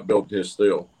we ended up building his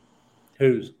steel.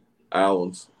 Whose?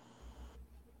 Alan's.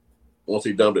 Once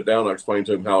he dumbed it down, I explained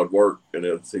to him how it worked, and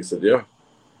he said, yeah.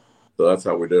 So that's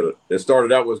how we did it. It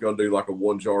started out was going to do like a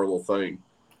 1-jar little thing.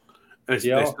 They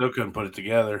still couldn't put it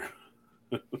together.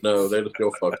 No, they just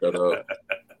still fucked that up.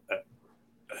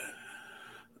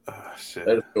 Oh, shit.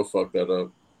 They just still fucked that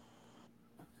up.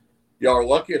 Y'all are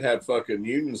lucky it had fucking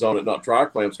unions on it, not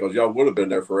tri-clamps, because y'all would have been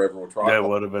there forever with tri-clamps. That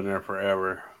would have been there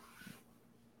forever.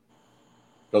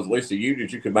 Because at least the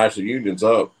unions, you can match the unions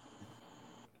up.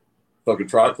 Fucking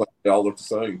tri-clamps, they all look the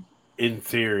same. In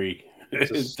theory. Son of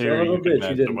a bitch,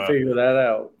 you didn't figure that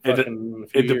out.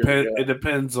 It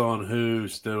depends on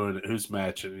who's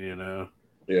matching,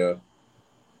 Yeah.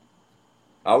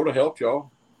 I would have helped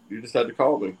y'all. You just had to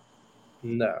call me.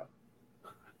 No.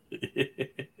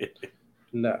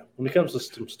 No. When it comes to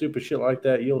some stupid shit like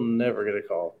that, you'll never get a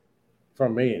call.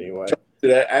 From me, anyway.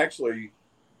 Did I actually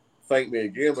thank me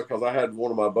again because I had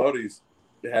one of my buddies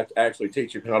have to actually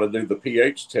teach him how to do the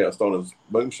pH test on his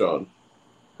moonshine.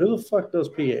 Who the fuck does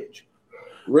pH?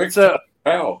 Rick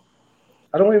Powell.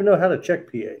 I don't even know how to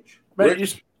check pH. Man,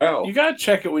 you got to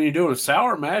check it when you're doing a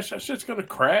sour mash. That shit's going to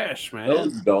crash, man. No,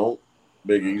 you don't.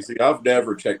 Big Easy. I've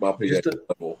never checked my pH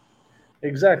level.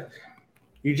 Exactly.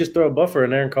 You just throw a buffer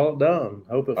in there and call it done.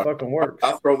 Hope it fucking works.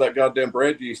 I throw that goddamn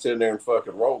bread yeast in there and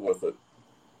fucking roll with it.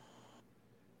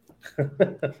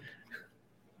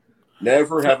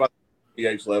 Never have I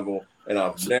pH level, and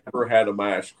I've never had a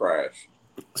mash crash.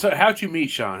 So how'd you meet,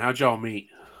 Sean? How'd y'all meet?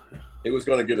 He was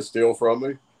going to get a still from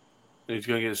me. He's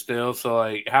going to get a still. So,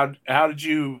 like, how did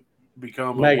you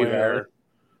become aware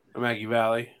of Maggie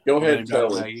Valley? Go ahead and tell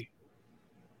me.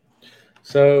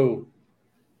 So,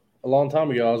 a long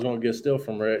time ago, I was going to get a still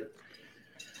from Rick.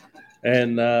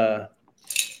 And there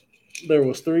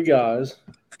was 3 guys.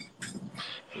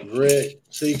 Rick,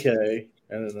 CK,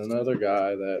 and then another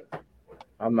guy that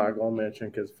I'm not going to mention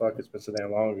because, fuck, it's been so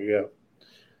damn long ago.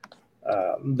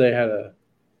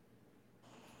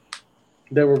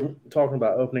 They were talking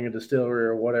about opening a distillery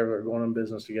or whatever. They're going in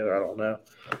business together. I don't know.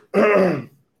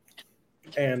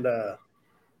 And I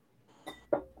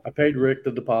paid Rick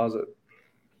the deposit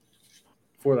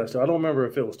for that. So I don't remember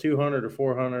if it was $200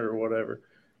 or $400 or whatever.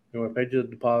 I paid you the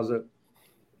deposit,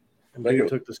 and he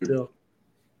took the still.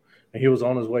 And he was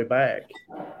on his way back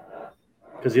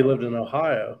because he lived in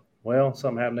Ohio. Well,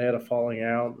 something happened. They had a falling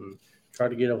out and tried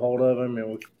to get a hold of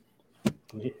him.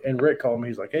 And Rick called me.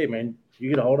 He's like, hey, man, you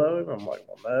get a hold of him? I'm like,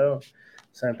 well, no.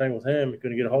 Same thing with him. He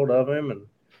couldn't get a hold of him and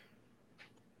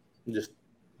just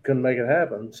couldn't make it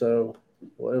happen. So it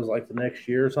was like the next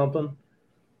year or something.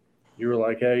 You were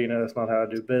like, hey, that's not how I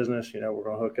do business. We're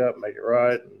going to hook up, make it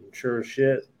right. And sure as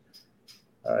shit.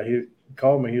 He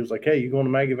called me. He was like, hey, you going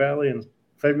to Maggie Valley in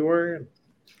February?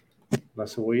 And I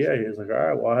said, well, yeah. He was like, all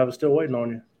right, well, I have it still waiting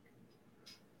on you.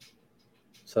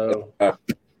 So,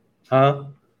 huh?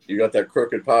 You got that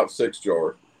Crooked Pipe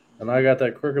 6-jar. And I got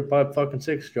that Crooked Pipe fucking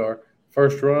 6-jar.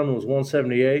 First run was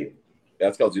 178.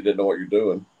 That's because you didn't know what you're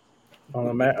doing.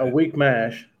 On a weak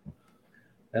mash.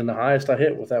 And the highest I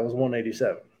hit with that was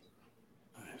 187.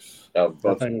 Nice.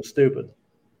 That thing was stupid.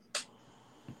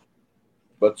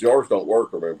 But jars don't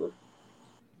work, remember?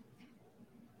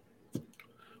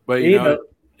 But,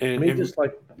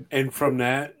 and from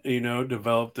that,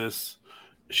 developed this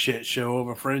shit show of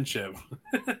a friendship.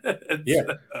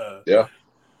 Yeah.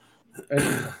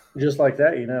 And just like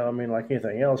that, like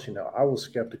anything else, I was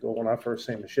skeptical when I first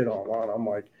seen the shit online. I'm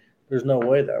like, there's no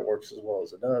way that works as well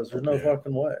as it does. There's no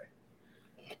fucking way.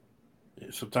 Yeah,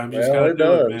 sometimes you just gotta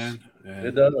do it, man. Yeah.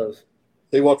 It does.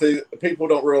 See, what the people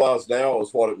don't realize now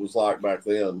is what it was like back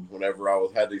then. Whenever I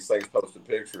had these things posting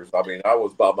pictures, I mean, I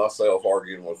was by myself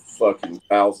arguing with fucking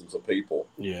thousands of people.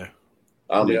 Yeah,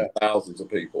 thousands of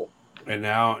people. And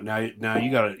now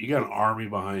you got an army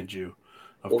behind you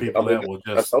of people that will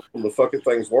just. I told them the fucking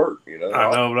things work.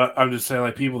 I know, but I'm just saying,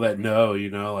 like people that know,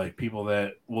 like people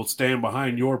that will stand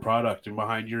behind your product and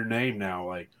behind your name now,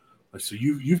 like So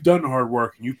you've done the hard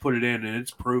work and you put it in, and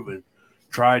it's proven,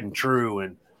 tried and true,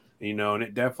 and and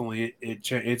it definitely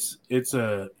it's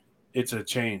a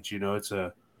change. It's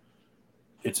a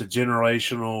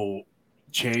generational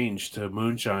change to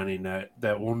moonshining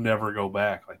that will never go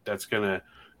back. Like that's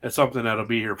something that'll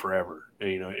be here forever. At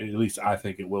least I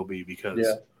think it will be because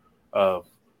of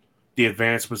the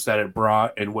advancements that it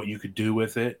brought and what you could do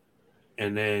with it.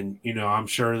 And then, I'm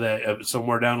sure that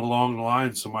somewhere down along the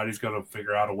line, somebody's going to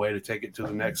figure out a way to take it to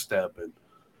the next step.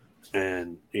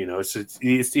 And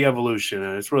it's the evolution,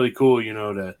 and it's really cool,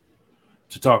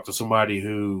 to talk to somebody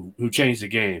who changed the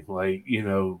game, like,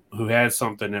 who had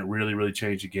something that really, really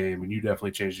changed the game. And you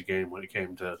definitely changed the game when it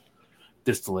came to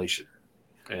distillation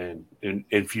and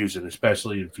infusing,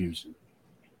 especially infusing.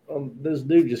 This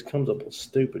dude just comes up with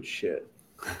stupid shit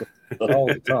all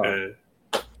the time.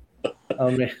 I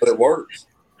mean, But it works.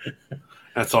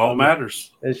 That's all that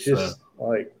matters. It's just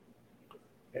like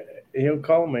he'll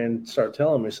call me and start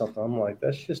telling me something. I'm like,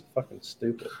 that's just fucking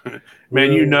stupid.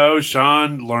 Man,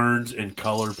 Sean learns in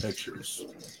color pictures.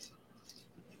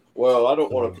 Well, I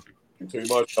don't want to too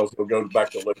much. I was going to go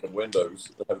back to looking windows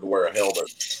and have to wear a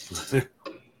helmet.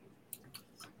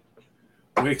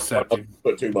 We accept him.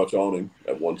 Put too much on him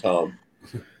at one time.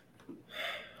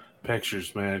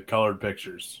 Pictures, man. Colored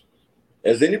pictures.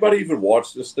 Has anybody even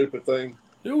watched this stupid thing?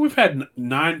 Dude, we've had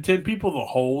 9-10 people the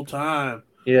whole time.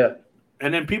 Yeah.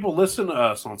 And then people listen to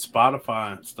us on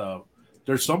Spotify and stuff.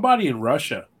 There's somebody in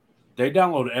Russia. They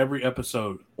download every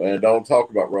episode. Man, don't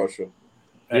talk about Russia.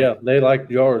 Yeah, they like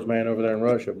yours, man, over there in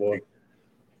Russia, boy.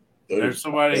 Dude. There's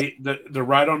somebody they're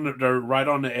right on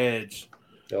the edge.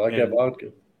 They like that vodka.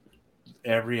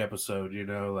 Every episode,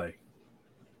 like.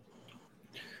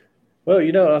 Well,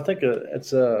 I think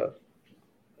it's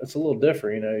a little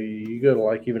different. You go to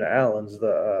like even Allen's,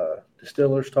 the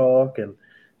Distillers Talk,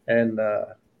 and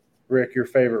Rick, your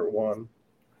favorite one.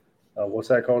 What's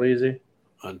that called? Easy.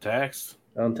 Untaxed.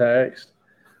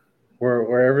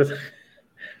 Where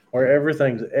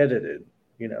everything's edited.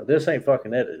 This ain't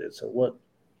fucking edited. So what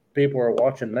people are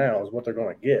watching now is what they're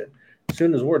going to get. As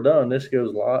soon as we're done, this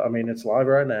goes live. I mean, it's live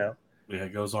right now. Yeah,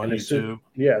 it goes on YouTube.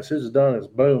 As soon as it's done, it's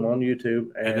boom on YouTube.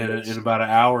 And then in about an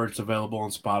hour, it's available on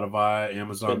Spotify,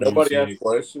 Amazon. But nobody has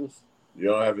questions. You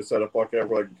don't have it set up like that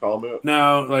where they can comment.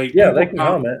 No, like they can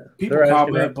comment. People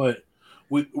comment, but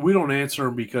we don't answer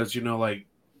them because like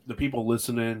the people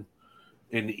listening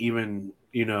and even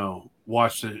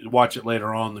watch it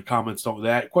later on. The comments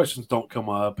questions don't come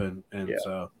up, and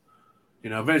so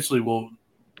eventually we'll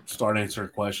start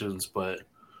answering questions, but.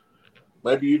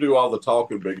 Maybe you do all the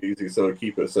talking, Big Easy, so to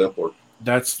keep it simpler.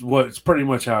 It's pretty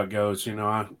much how it goes.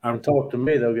 I'm talk to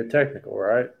me, they'll get technical,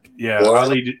 right? Yeah, well,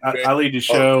 I lead the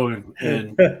show,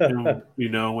 and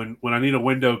when I need a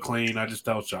window clean, I just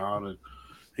tell Sean, and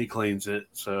he cleans it.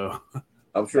 So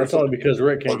I'm sure that's only because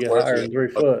Rick can't get higher than 3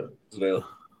 foot. Yeah.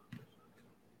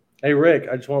 Hey, Rick,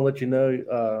 I just want to let you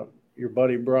know your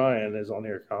buddy Brian is on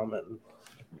here commenting.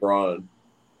 Brian.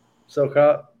 So,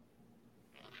 Cop.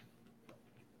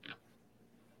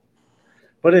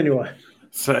 But anyway.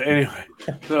 So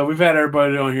we've had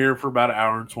everybody on here for about an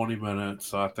hour and 20 minutes.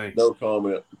 So I think no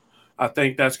comment. I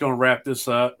think that's going to wrap this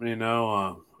up.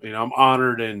 I'm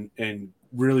honored and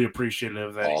really appreciate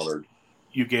that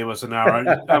you gave us an hour.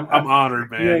 I'm honored,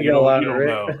 man. You don't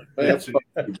know. Man,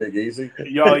 Big Easy.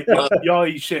 Y'all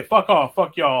eat shit. Fuck off.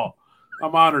 Fuck y'all.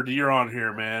 I'm honored that you're on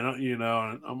here, man.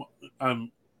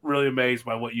 I'm really amazed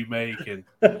by what you make, and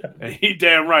you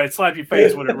damn right. Slap your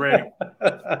face with it, Rick.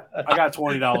 I got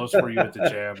 $20 for you at the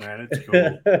jam, man. It's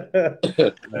cool.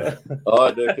 All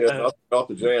right, Dick. I'll off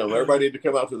the jam. Everybody need to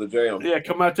come out to the jam. Yeah,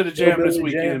 come out to the jam this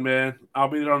weekend, man. I'll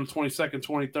be there on the 22nd,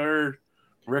 23rd.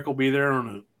 Rick will be there on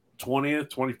the 20th,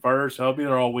 21st. I'll be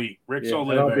there all week. Rick's gonna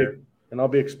live there. And I'll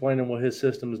be explaining what his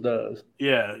systems does.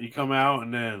 Yeah, you come out,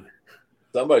 and then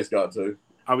somebody's got to.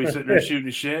 I'll be sitting there shooting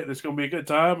shit. It's going to be a good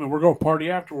time, and we're going to party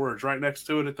afterwards right next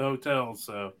to it at the hotel.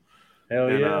 So,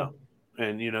 yeah.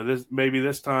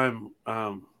 This time,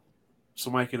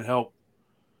 somebody can help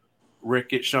Rick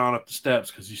get Sean up the steps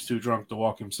because he's too drunk to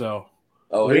walk himself.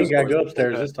 Oh, he ain't got to go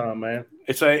upstairs this time, man.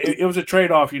 It was a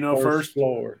trade off, First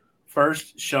floor.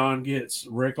 First, Sean gets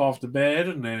Rick off the bed,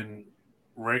 and then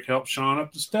Rick helped Sean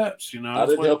up the steps. I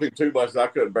didn't help him too much. I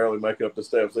couldn't barely make it up the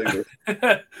steps either.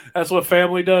 That's what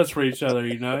family does for each other.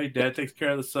 Your dad takes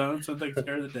care of the son, son takes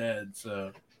care of the dad.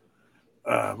 So,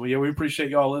 we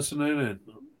appreciate y'all listening and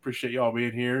appreciate y'all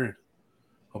being here.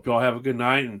 Hope y'all have a good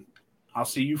night, and I'll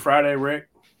see you Friday, Rick.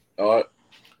 All right.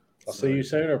 I'll see you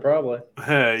sooner, probably.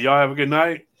 Y'all have a good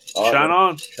night. Shine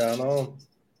on. Shine on.